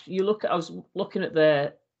of harsh. I was looking at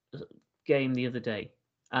their game the other day,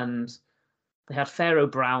 and they had Pharaoh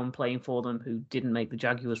Brown playing for them, who didn't make the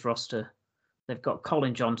Jaguars roster. They've got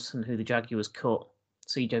Colin Johnson, who the Jaguars cut,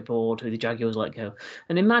 CJ Board, who the Jaguars let go.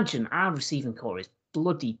 And imagine our receiving core is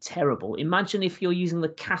bloody terrible. Imagine if you're using the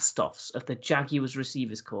cast-offs of the Jaguars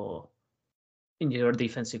receivers core and you're a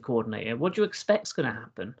defensive coordinator. What do you expect's going to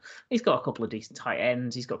happen? He's got a couple of decent tight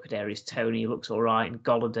ends. He's got Kadarius Toney. He looks all right. And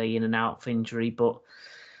Golladay in and out for injury. But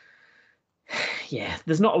yeah,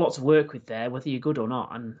 there's not a lot to work with there, whether you're good or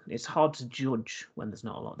not. And it's hard to judge when there's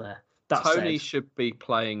not a lot there. Toney should be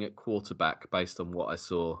playing at quarterback based on what I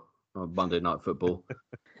saw on Monday Night Football.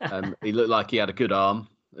 He looked like he had a good arm.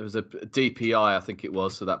 It was a DPI, I think it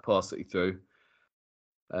was, so that pass that he threw.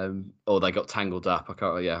 Or they got tangled up. I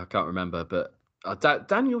can't remember. But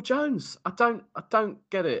Daniel Jones, I don't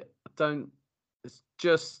get it. It's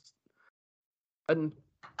just, and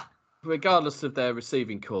regardless of their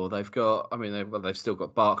receiving core, they've still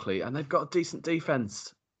got Barkley, and they've got a decent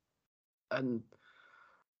defense. And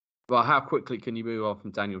well, how quickly can you move on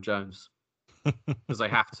from Daniel Jones? Because they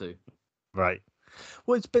have to. Right.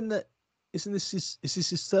 Well, it's been that. Is this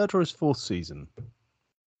his third or his fourth season?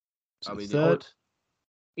 Third.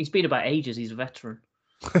 He's been about ages. He's a veteran.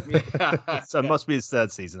 So it must be his third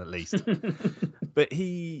season at least. But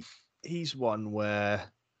he's one where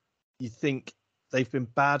you think they've been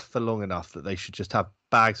bad for long enough that they should just have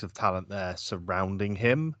bags of talent there surrounding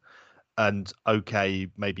him. And okay,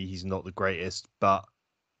 maybe he's not the greatest, but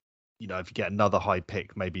if you get another high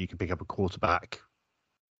pick, maybe you can pick up a quarterback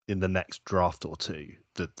in the next draft or two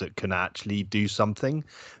that can actually do something.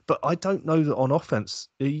 But I don't know that on offense.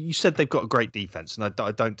 You said they've got a great defense, and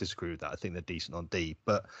I don't disagree with that. I think they're decent on D.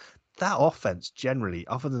 But that offense generally,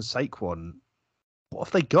 other than Saquon, what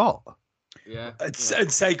have they got? Yeah. And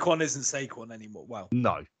Saquon isn't Saquon anymore. Well,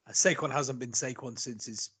 no. Saquon hasn't been Saquon since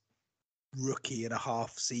his rookie and a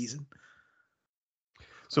half season.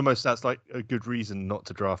 It's almost that's like a good reason not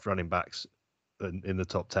to draft running backs in the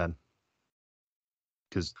top 10.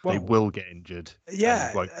 Because they will get injured.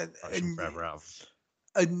 Yeah, and forever out.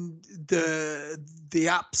 And the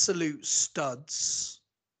absolute studs,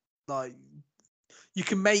 like you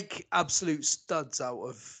can make absolute studs out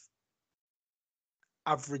of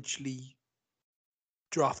averagely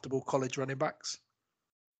draftable college running backs.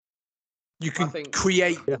 You can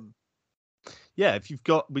create them. Yeah,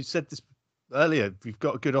 we said this earlier, if you've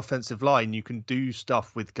got a good offensive line, you can do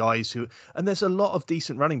stuff with guys and there's a lot of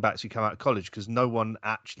decent running backs who come out of college because no one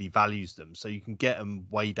actually values them. So you can get them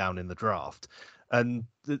way down in the draft. And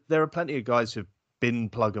there are plenty of guys who've been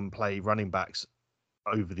plug and play running backs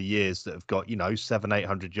over the years that have got,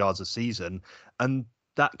 700-800 yards a season. And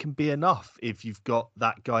that can be enough if you've got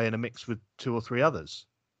that guy in a mix with 2 or 3 others.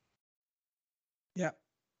 Yeah.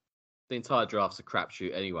 The entire draft's a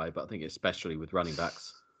crapshoot anyway, but I think especially with running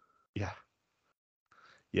backs. Yeah.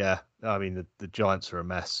 Yeah, I mean, the Giants are a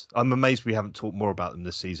mess. I'm amazed we haven't talked more about them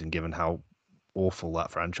this season, given how awful that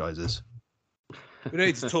franchise is. We don't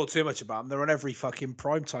need to talk too much about them. They're on every fucking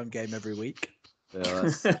primetime game every week. Yeah,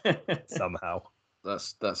 somehow.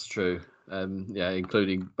 That's true.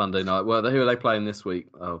 Including Monday night. Well, who are they playing this week?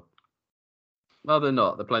 Oh, well, they're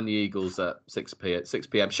not. They're playing the Eagles at 6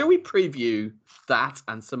 p.m. Shall we preview that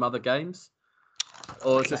and some other games?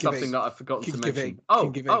 Or is there something that I've forgotten to mention?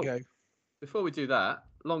 Give it a go. Before we do that,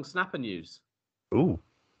 long snapper news. Ooh.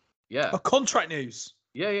 Yeah. Contract news.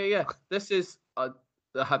 Yeah. This is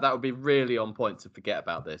that would be really on point to forget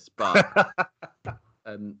about this, but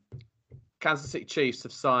Kansas City Chiefs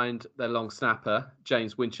have signed their long snapper,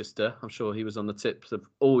 James Winchester. I'm sure he was on the tips of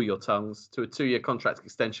all your tongues, to a 2-year contract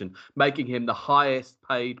extension, making him the highest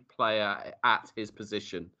paid player at his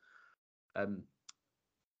position.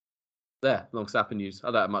 Long snapper news.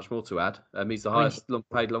 I don't have much more to add. He's the highest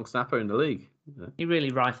paid long snapper in the league. Yeah. He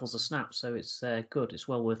really rifles a snap, so it's good. It's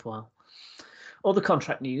well worthwhile. Other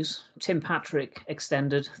contract news: Tim Patrick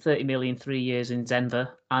extended $30 million 3 years in Denver,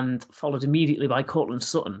 and followed immediately by Courtland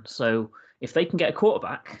Sutton. So if they can get a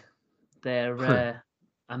quarterback, they're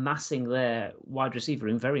amassing their wide receiver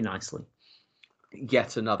room very nicely.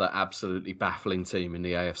 Yet another absolutely baffling team in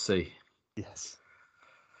the AFC. Yes.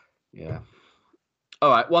 Yeah. All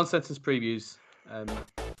right, one sentence previews.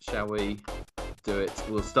 Shall we do it?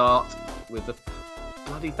 We'll start with the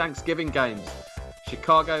bloody Thanksgiving games.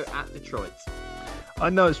 Chicago at Detroit. I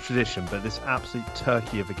know it's tradition, but this absolute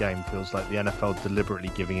turkey of a game feels like the NFL deliberately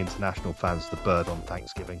giving international fans the bird on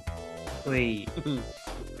Thanksgiving.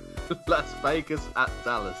 Las Vegas at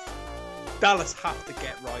Dallas. Dallas have to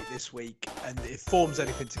get right this week, and if form's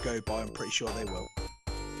anything to go by, I'm pretty sure they will.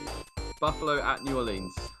 Buffalo at New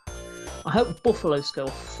Orleans. I hope Buffalo score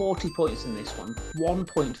 40 points in this one. 1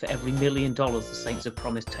 point for every $1 million the Saints have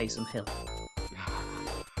promised Taysom Hill.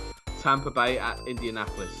 Tampa Bay at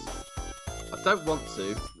Indianapolis. I don't want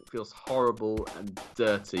to. It feels horrible and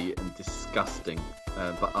dirty and disgusting.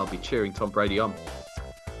 But I'll be cheering Tom Brady on.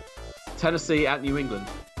 Tennessee at New England.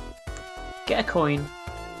 Get a coin,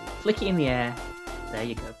 flick it in the air. There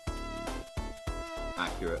you go.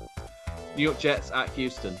 Accurate. New York Jets at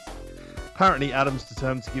Houston. Apparently, Adam's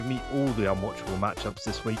determined to give me all the unwatchable matchups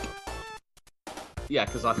this week. Yeah,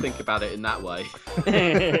 because I think about it in that way.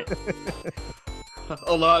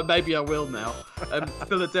 Although maybe I will now.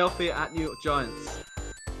 Philadelphia at New York Giants.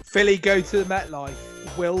 Philly go to the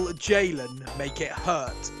MetLife. Will Jalen make it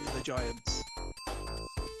hurt for the Giants?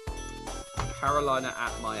 Carolina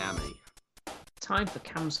at Miami. Time for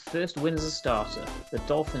Cam's first win as a starter. The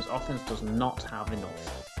Dolphins' offense does not have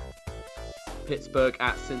enough. Pittsburgh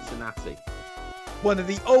at Cincinnati. One of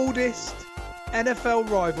the oldest NFL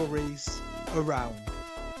rivalries around.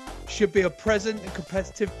 Should be a present and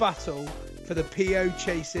competitive battle for the PO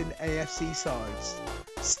chasing AFC sides.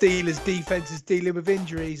 Steelers' defense is dealing with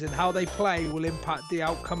injuries, and how they play will impact the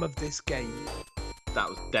outcome of this game. That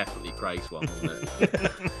was definitely Craig's one, wasn't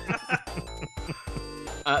it?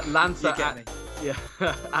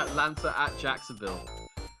 Atlanta at Jacksonville.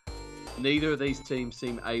 Neither of these teams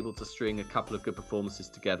seem able to string a couple of good performances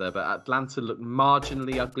together, but Atlanta looked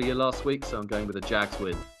marginally uglier last week, so I'm going with a Jags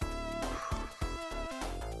win.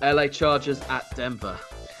 LA Chargers at Denver.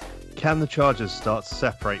 Can the Chargers start to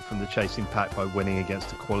separate from the chasing pack by winning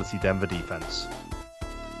against a quality Denver defense?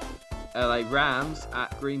 LA Rams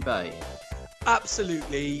at Green Bay.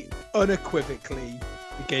 Absolutely, unequivocally,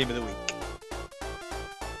 the game of the week.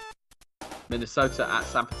 Minnesota at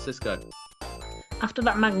San Francisco. After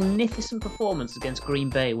that magnificent performance against Green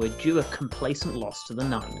Bay, we're due a complacent loss to the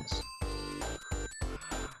Niners.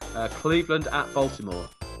 Cleveland at Baltimore.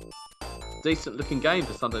 Decent looking game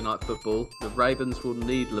for Sunday Night Football. The Ravens will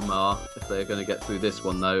need Lamar if they're going to get through this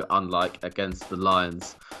one, though, unlike against the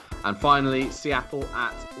Lions. And finally, Seattle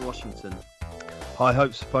at Washington. High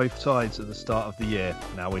hopes for both sides at the start of the year.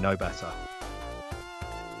 Now we know better.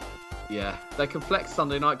 Yeah, they can flex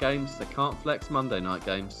Sunday night games. They can't flex Monday night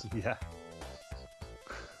games. Yeah.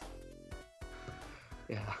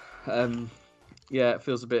 Yeah. It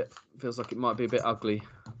feels like it might be a bit ugly.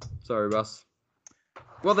 Sorry, Russ.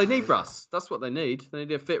 Well, they need Russ. That's what they need. They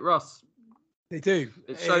need a fit Russ. They do.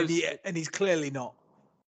 It shows, and he's clearly not.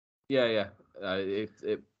 Yeah.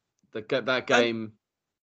 That game.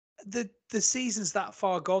 The season's that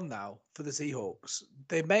far gone now for the Seahawks.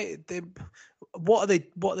 What are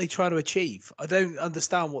they trying to achieve? I don't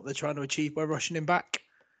understand what they're trying to achieve by rushing him back.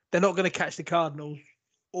 They're not going to catch the Cardinals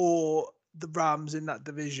or the Rams in that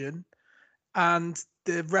division, and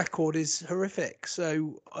the record is horrific.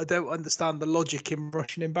 So I don't understand the logic in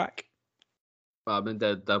rushing him back. I mean,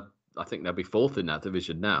 I think they'll be fourth in that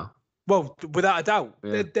division now. Well, without a doubt,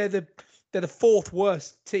 yeah. they're the fourth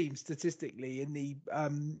worst team statistically in the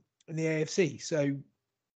AFC. So,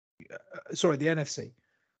 sorry, the NFC.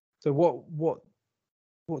 So what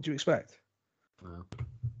do you expect? Well,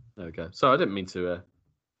 there we go. So I didn't mean to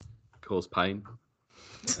cause pain.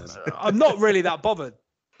 I'm not really that bothered,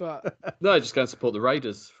 but no, just go and support the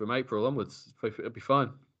Raiders from April onwards. It'll be fine.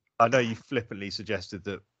 I know you flippantly suggested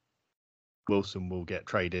that Wilson will get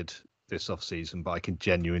traded this off-season, but I can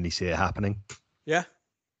genuinely see it happening. Yeah.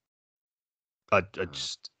 I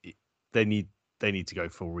just they need to go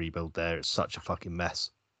full rebuild there. It's such a fucking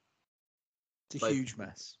mess. It's a huge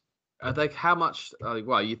mess. Are they? How much?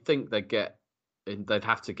 Well, you'd think they'd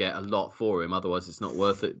have to get a lot for him, otherwise it's not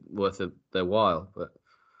worth their while.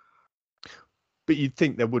 But you'd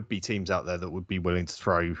think there would be teams out there that would be willing to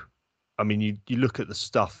throw. I mean, you look at the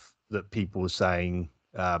stuff that people were saying.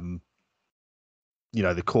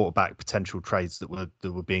 The quarterback potential trades that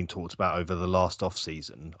were being talked about over the last off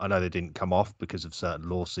season. I know they didn't come off because of certain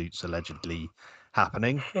lawsuits allegedly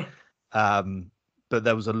happening. But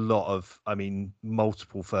there was a lot of,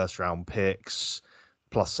 multiple first round picks,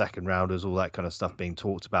 plus second rounders, all that kind of stuff being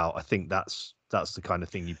talked about. I think that's the kind of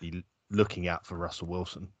thing you'd be looking at for Russell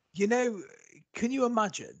Wilson. Can you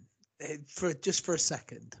imagine, for a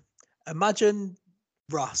second, imagine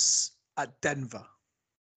Russ at Denver.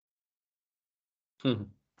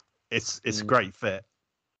 It's a great fit.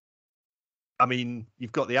 I mean,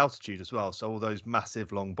 you've got the altitude as well, so all those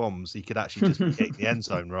massive long bombs, he could actually just be hitting the end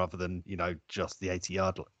zone rather than just the 80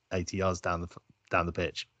 yards down the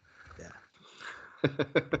pitch. Yeah,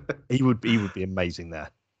 he would be amazing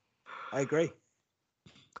there. I agree.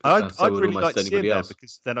 I'd really like to see him there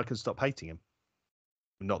because then I can stop hating him.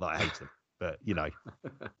 Not that I hate him, but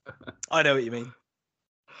I know what you mean.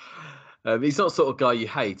 He's not the sort of guy you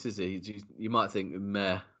hate, is he? You might think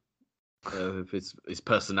meh of his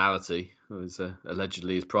personality, or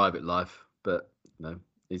allegedly his private life, but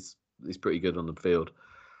he's pretty good on the field.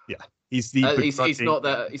 Yeah, he's not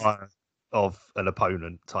that of an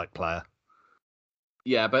opponent type player.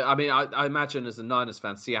 Yeah, but I imagine as a Niners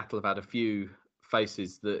fan, Seattle have had a few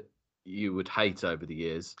faces that you would hate over the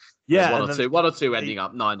years. Yeah, one or two ending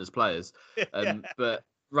up Niners players. But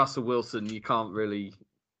Russell Wilson, you can't really.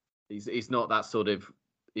 He's not that sort of.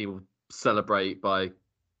 He will celebrate by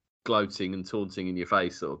gloating and taunting in your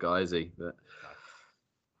face sort of guy, is he? But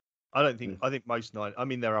I don't think. I think most Niners. I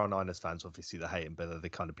mean, there are Niners fans obviously that hate him, but they're the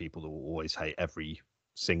kind of people that will always hate every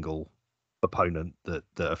single opponent that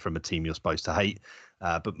are from a team you're supposed to hate.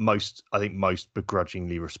 But most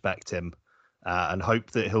begrudgingly respect him and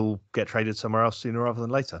hope that he'll get traded somewhere else sooner rather than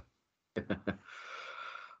later.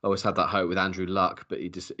 I always had that hope with Andrew Luck, but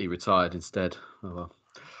he retired instead. Oh well.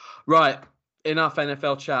 Right, enough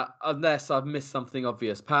NFL chat. Unless I've missed something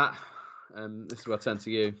obvious, Pat. This is where I turn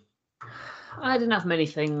to you. I didn't have many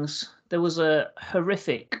things. There was a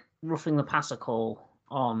horrific roughing the passer call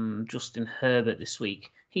on Justin Herbert this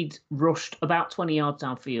week. He'd rushed about 20 yards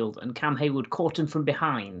downfield, and Cam Hayward caught him from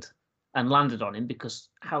behind and landed on him, because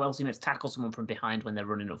how else are you meant to tackle someone from behind when they're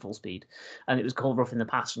running at full speed? And it was called roughing the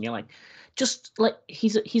passer, and you're like,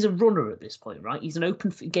 he's a runner at this point, right? He's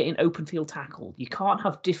getting open field tackle. You can't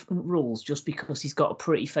have different rules just because he's got a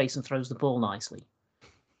pretty face and throws the ball nicely.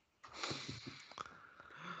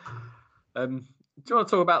 Do you want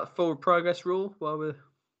to talk about the forward progress rule while we're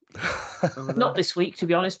not this week, to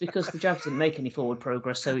be honest, because the Jags didn't make any forward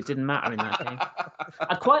progress, so it didn't matter in that game.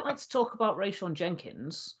 I'd quite like to talk about Rayshon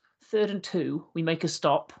Jenkins. 3rd and 2, we make a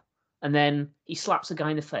stop, and then he slaps a guy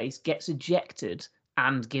in the face, gets ejected,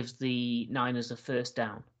 and gives the Niners a first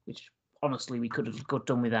down, which honestly we could have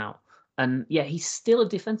done without. And yeah, he's still a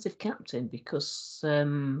defensive captain because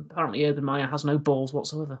apparently Urban Meyer has no balls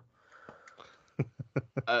whatsoever.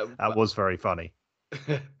 That was very funny.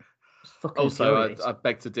 Also, I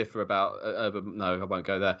beg to differ about Urban. No, I won't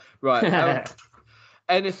go there. Right.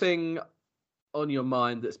 Anything on your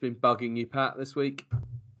mind that's been bugging you, Pat, this week?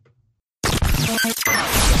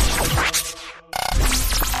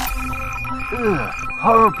 Ugh,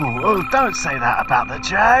 horrible. Oh, don't say that about the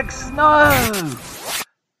Jags. No.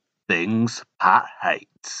 Things Pat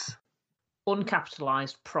hates.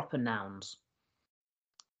 Uncapitalised proper nouns.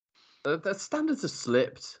 The standards have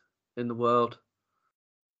slipped in the world.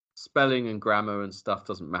 Spelling and grammar and stuff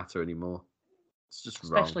doesn't matter anymore. It's just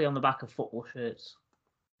especially wrong. On the back of football shirts,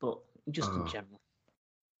 but just in general.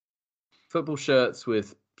 Football shirts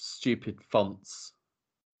with stupid fonts.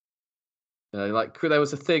 Like there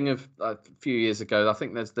was a thing of a few years ago. I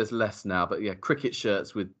think there's less now, but yeah, cricket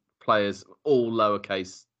shirts with players all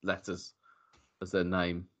lowercase letters as their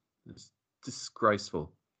name. It's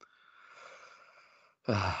disgraceful.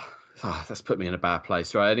 That's put me in a bad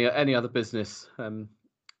place, right? Any other business?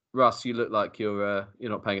 Russ, you look like you're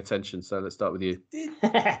not paying attention, so let's start with you.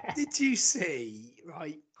 Did you see?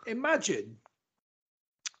 Right, imagine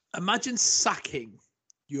sacking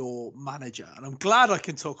your manager, and I'm glad I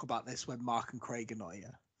can talk about this when Mark and Craig are not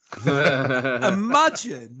here.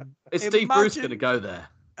 Imagine. Is Steve Bruce going to go there?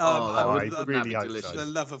 That really be delicious. The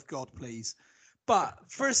love of God, please. But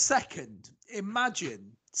for a second,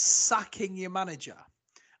 imagine sacking your manager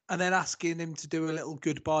and then asking him to do a little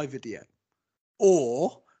goodbye video.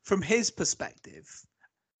 Or, from his perspective,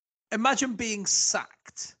 imagine being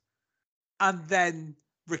sacked and then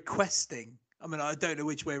requesting, I don't know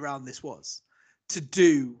which way around this was, to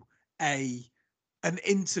do an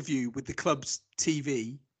interview with the club's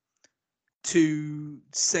TV to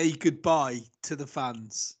say goodbye to the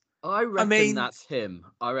fans. I reckon that's him.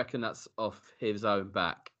 I reckon that's off his own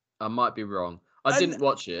back. I might be wrong. I didn't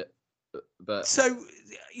watch it, but so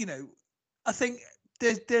I think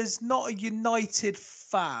there's not a United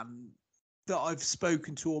fan that I've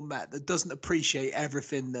spoken to or met that doesn't appreciate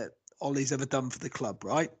everything that Ollie's ever done for the club,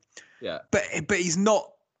 right? Yeah. But he's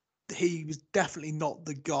not. He was definitely not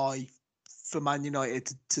the guy for Man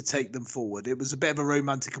United to take them forward. It was a bit of a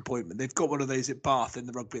romantic appointment. They've got one of those at Bath in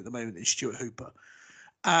the rugby at the moment in Stuart Hooper.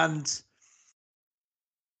 And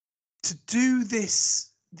to do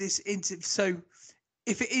this interview, so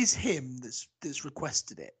if it is him that's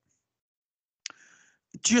requested it,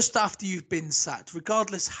 just after you've been sacked,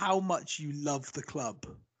 regardless how much you love the club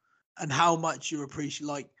and how much you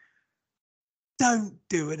appreciate, don't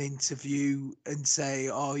do an interview and say,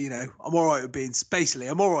 "Oh, I'm all right with being sacked,"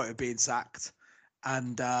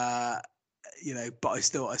 and but I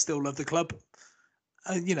still love the club.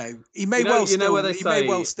 And he may well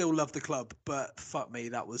still love the club, but fuck me,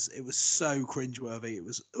 it was so cringeworthy.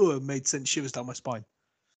 It made sent shivers down my spine.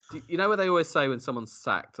 You know what they always say when someone's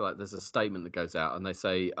sacked? Like there's a statement that goes out, and they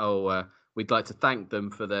say, "Oh, we'd like to thank them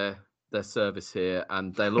for their service here,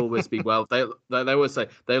 and they'll always be they always say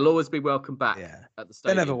they'll always be welcome back at the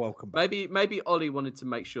stadium." They're never welcome back. Maybe Ollie wanted to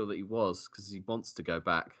make sure that he was, because he wants to go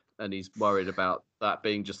back, and he's worried about that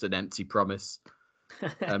being just an empty promise.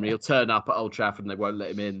 He'll turn up at Old Trafford and they won't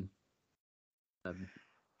let him in.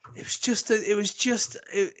 It was just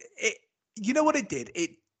you know what it did?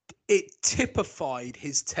 It typified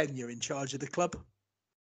his tenure in charge of the club.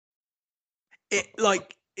 It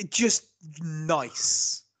just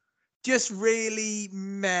nice. Just really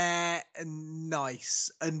meh and nice.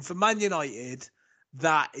 And for Man United,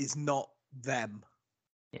 that is not them.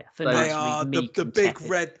 Yeah, they are the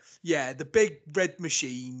big red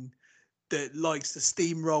machine that likes the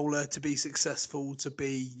steamroller to be successful, to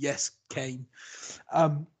be Kane,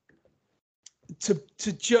 to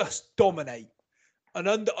just dominate. And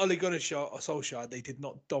under Ole Gunnar Solskjaer, they did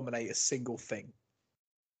not dominate a single thing,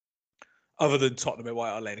 other than Tottenham at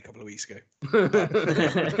White Hart Lane a couple of weeks ago.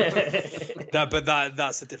 But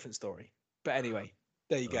that's a different story. But anyway,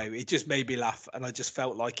 there you go. It just made me laugh, and I just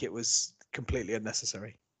felt like it was completely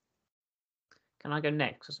unnecessary. Can I go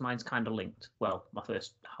next? Because mine's kind of linked. Well, my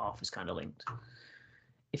first half is kind of linked.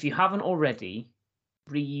 If you haven't already,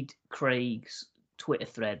 read Craig's Twitter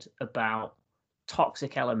thread about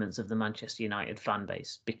toxic elements of the Manchester United fan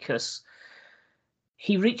base, because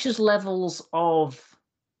he reaches levels of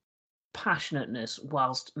passionateness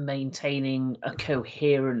whilst maintaining a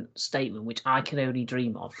coherent statement, which I can only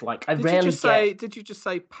dream of. Like, I rarely get... Did you just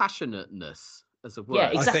say passionateness as a word? Yeah,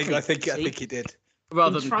 exactly. I think he did.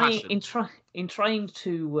 Rather than passion. In trying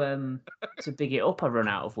to big it up, I run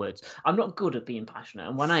out of words. I'm not good at being passionate,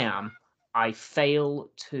 and when I am, I fail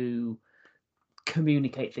to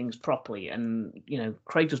communicate things properly. And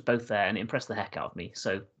Craig was both there, and it impressed the heck out of me.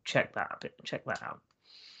 So check that out.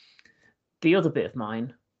 The other bit of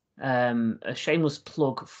mine, a shameless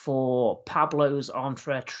plug for Pablo's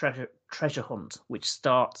Armchair Treasure Hunt, which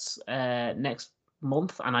starts next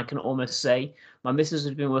month, and I can almost say my missus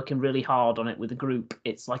has been working really hard on it with a group.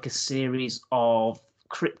 It's like a series of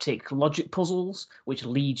cryptic logic puzzles which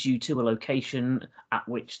leads you to a location at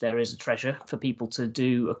which there is a treasure for people to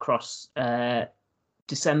do across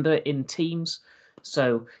December in teams.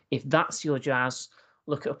 So if that's your jazz,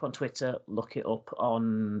 look it up on Twitter, look it up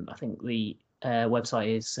on, I think the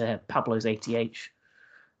website is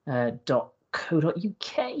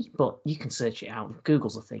pablos88.co.uk, but you can search it out.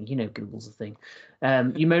 Google's a thing. Google's a thing.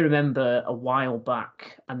 You may remember a while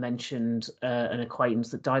back I mentioned an acquaintance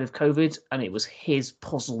that died of COVID, and it was his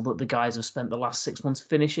puzzle that the guys have spent the last 6 months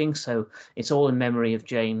finishing. So it's all in memory of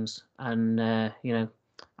James, and I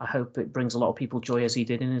hope it brings a lot of people joy as he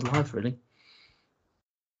did in his life, really.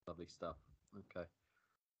 Lovely stuff. Okay.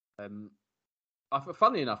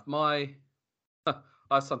 Funnily enough, I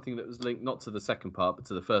have something that was linked not to the second part, but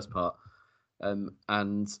to the first part.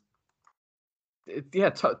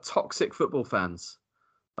 Toxic football fans.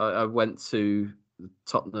 I went to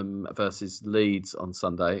Tottenham versus Leeds on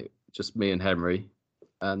Sunday, just me and Henry.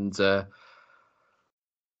 And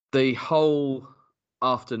the whole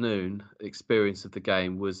afternoon experience of the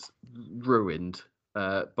game was ruined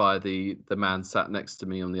by the man sat next to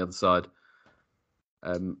me on the other side.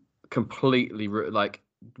 Completely, like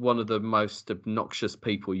one of the most obnoxious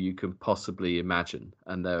people you can possibly imagine.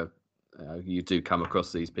 And you do come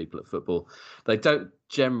across these people at football. They don't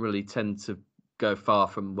generally tend to go far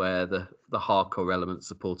from where the hardcore element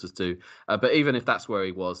supporters do. But even if that's where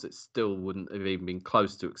he was, it still wouldn't have even been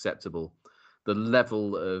close to acceptable. The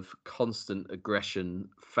level of constant aggression,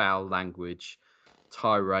 foul language,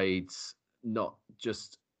 tirades, not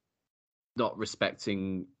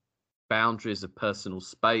respecting boundaries of personal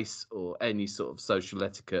space or any sort of social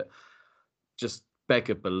etiquette, just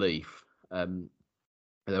beggar belief.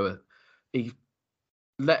 He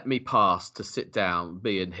let me pass to sit down,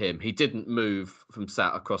 me and him. He didn't move from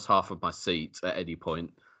sat across half of my seat at any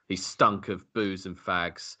point. He stunk of booze and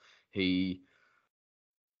fags. He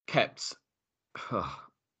kept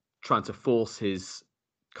trying to force his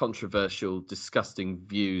controversial, disgusting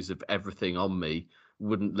views of everything on me,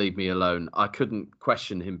 wouldn't leave me alone. I couldn't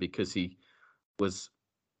question him because he was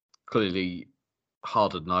clearly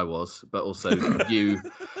harder than I was, but also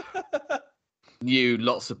knew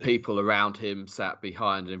lots of people around him sat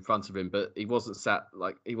behind and in front of him, but he wasn't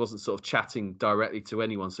sort of chatting directly to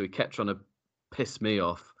anyone. So he kept trying to piss me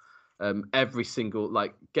off. Every single,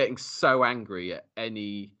 like, getting so angry at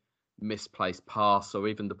any misplaced pass or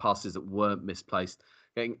even the passes that weren't misplaced,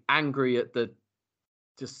 getting angry at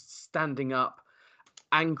just standing up,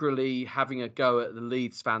 angrily having a go at the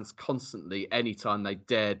Leeds fans constantly anytime they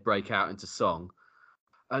dared break out into song.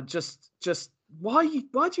 Just why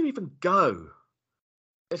do you even go?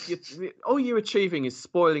 If all you're achieving is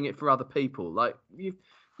spoiling it for other people. Like, you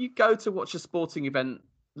go to watch a sporting event,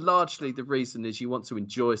 largely the reason is you want to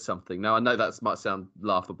enjoy something. Now, I know that might sound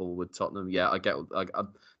laughable with Tottenham. Yeah, I get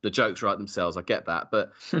the jokes write themselves. I get that,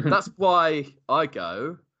 but that's why I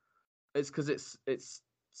go. It's because it's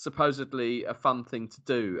supposedly a fun thing to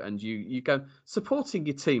do, and you go. Supporting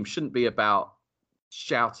your team shouldn't be about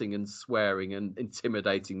shouting and swearing and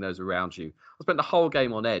intimidating those around you. I spent the whole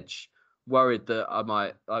game on edge, worried that I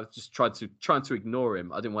was just trying to ignore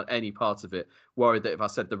him. I didn't want any part of it. Worried that if I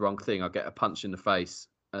said the wrong thing, I'd get a punch in the face,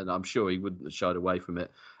 and I'm sure he wouldn't have shied away from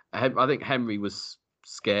it. I think Henry was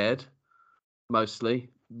scared, mostly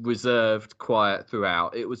reserved, quiet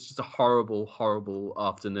throughout. It was just a horrible, horrible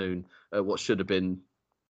afternoon at what should have been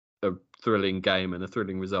a thrilling game and a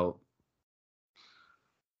thrilling result.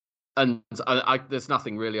 And there's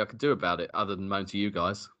nothing really I could do about it other than moan to you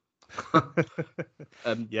guys.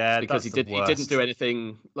 Yeah, because he didn't do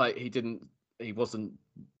anything. Like, he wasn't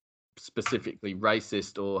specifically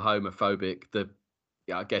racist or homophobic.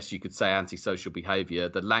 I guess you could say antisocial behaviour.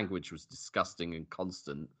 The language was disgusting and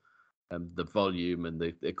constant, the volume and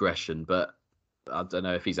the aggression. But I don't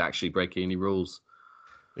know if he's actually breaking any rules.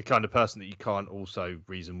 The kind of person that you can't also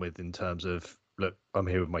reason with in terms of, look, I'm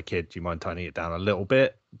here with my kid. Do you mind toning it down a little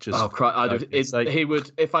bit? Just he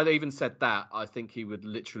would. If I'd even said that, I think he would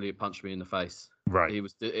literally punch me in the face. Right. He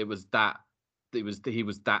was that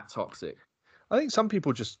toxic. I think some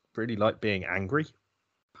people just really like being angry.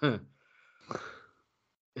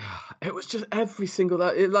 It was just every single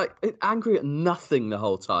angry at nothing the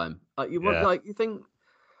whole time. Like, you think,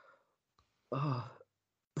 oh.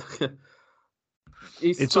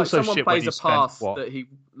 It's like also someone shit plays when a pass that he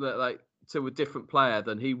to a different player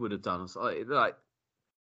than he would have done. So, like,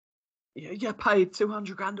 you're paid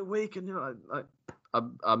 $200,000 a week, and you're like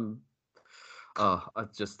I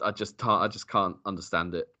just can't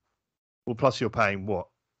understand it. Well, plus you're paying what,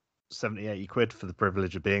 70, 80 quid for the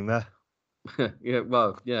privilege of being there. Yeah,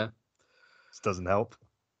 well, yeah. This doesn't help.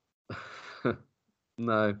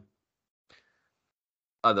 No.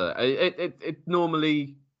 I don't know. It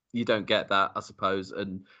normally you don't get that, I suppose,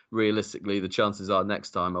 and realistically the chances are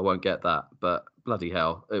next time I won't get that, but bloody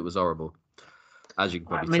hell, it was horrible, as you can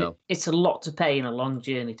probably tell. It's a lot to pay in a long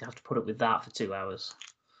journey to have to put up with that for 2 hours.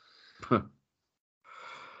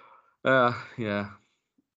 Yeah.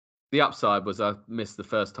 The upside was I missed the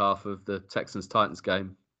first half of the Texans-Titans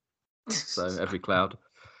game, so every cloud.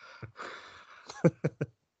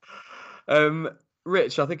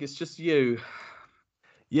 Rich, I think it's just you.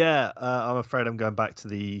 Yeah, I'm afraid I'm going back to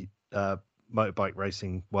the motorbike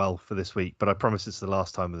racing for this week, but I promise it's the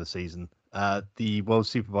last time of the season. The World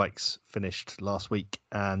Superbikes finished last week,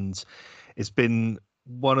 and it's been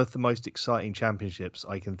one of the most exciting championships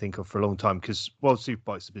I can think of for a long time, because World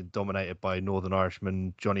Superbikes have been dominated by Northern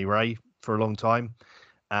Irishman Johnny Ray for a long time,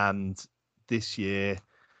 and this year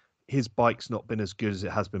his bike's not been as good as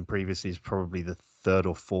it has been previously. It's probably the third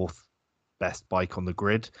or fourth best bike on the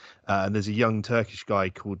grid. And there's a young Turkish guy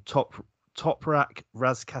called Toprak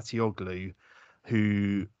Razkatioglu,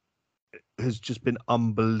 who has just been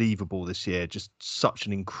unbelievable this year. Just such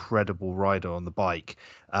an incredible rider on the bike.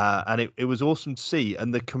 And it was awesome to see.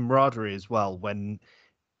 And the camaraderie as well, when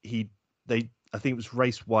I think it was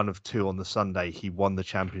race 1 of 2 on the Sunday, he won the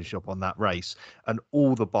championship on that race. And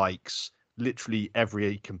all the bikes, literally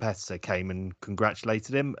every competitor came and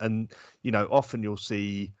congratulated him. And, often you'll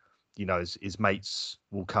see, his mates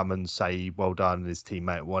will come and say, well done, his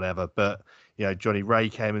teammate, whatever. But, Johnny Ray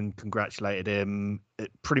came and congratulated him.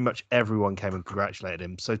 Pretty much everyone came and congratulated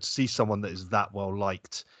him. So to see someone that is that well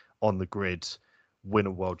liked on the grid win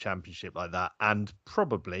a world championship like that, and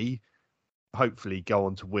hopefully go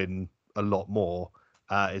on to win a lot more,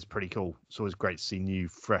 is pretty cool. It's always great to see new,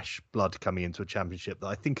 fresh blood coming into a championship that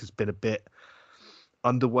I think has been a bit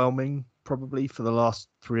underwhelming, probably, for the last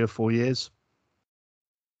 3 or 4 years.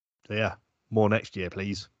 So yeah, more next year,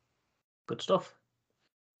 please. Good stuff.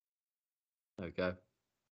 There we go.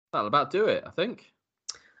 That'll about do it, I think.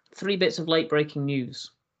 3 bits of late-breaking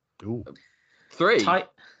news. Ooh. 3?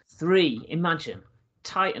 3. Imagine.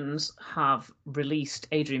 Titans have released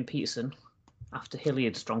Adrian Peterson after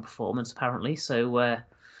Hilliard's strong performance, apparently. So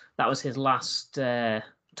that was his last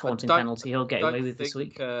taunting penalty he'll get away with this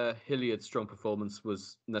week. Hilliard's strong performance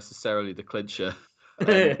was necessarily the clincher.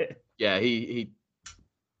 Yeah, he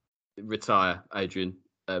retire, Adrian.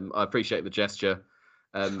 I appreciate the gesture,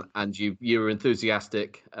 and you were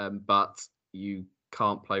enthusiastic, but you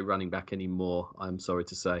can't play running back anymore, I'm sorry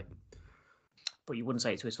to say. But you wouldn't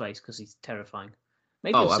say it to his face because he's terrifying.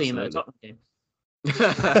 Maybe we'll see him at a Tottenham game.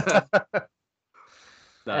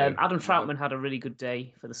 No, Adam Troutman had a really good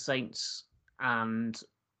day for the Saints and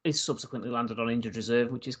is subsequently landed on injured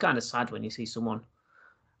reserve, which is kind of sad when you see someone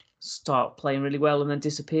start playing really well and then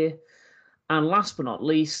disappear. And last but not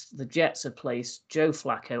least, the Jets have placed Joe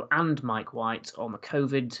Flacco and Mike White on the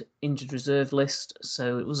COVID injured reserve list.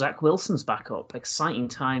 So it was Zach Wilson's backup. Exciting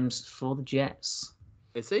times for the Jets.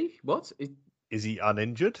 Is he? What? Is he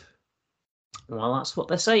uninjured? Well, that's what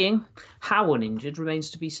they're saying. How uninjured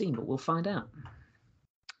remains to be seen, but we'll find out.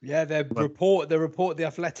 Yeah, the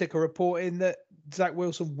Athletic are reporting that Zach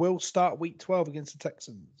Wilson will start week 12 against the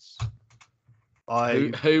Texans.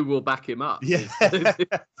 Who will back him up? Yeah, that's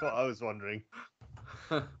what I was wondering.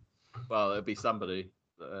 Well, it'll be somebody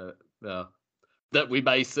that we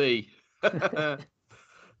may see.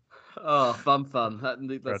 Oh, fun.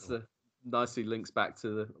 That's nicely links back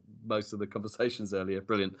to most of the conversations earlier.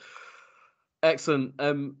 Brilliant. Excellent.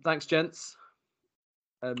 Thanks, gents.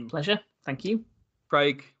 Pleasure. Thank you.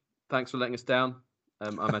 Craig, thanks for letting us down. I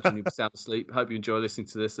imagine you'll be sound asleep. Hope you enjoy listening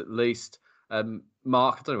to this at least.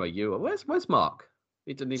 Mark, I don't know where you are. Where's Mark?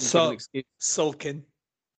 He didn't even give an excuse. Sulking.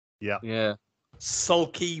 Yeah.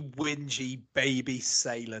 Sulky, whingy, baby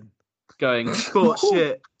sailing. Going, sports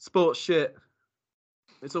shit.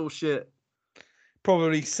 It's all shit.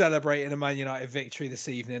 Probably celebrating a Man United victory this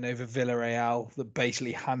evening over Villarreal that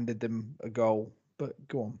basically handed them a goal. But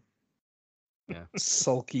go on. Yeah.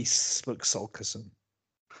 Sulky Sulkerson.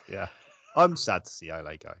 Yeah. I'm sad to see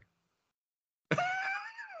Ole go.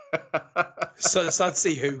 So sad to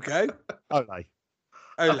see who go? Ole.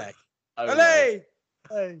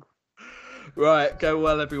 Right, go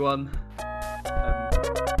well, everyone.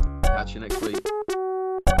 Catch you next week.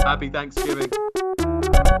 Happy Thanksgiving.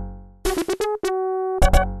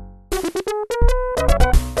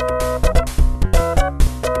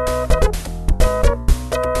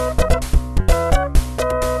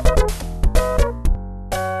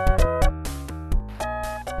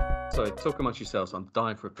 Sorry, talk amongst yourselves. I'm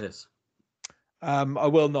dying for a piss. I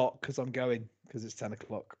will not because I'm going because it's 10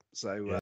 o'clock. So.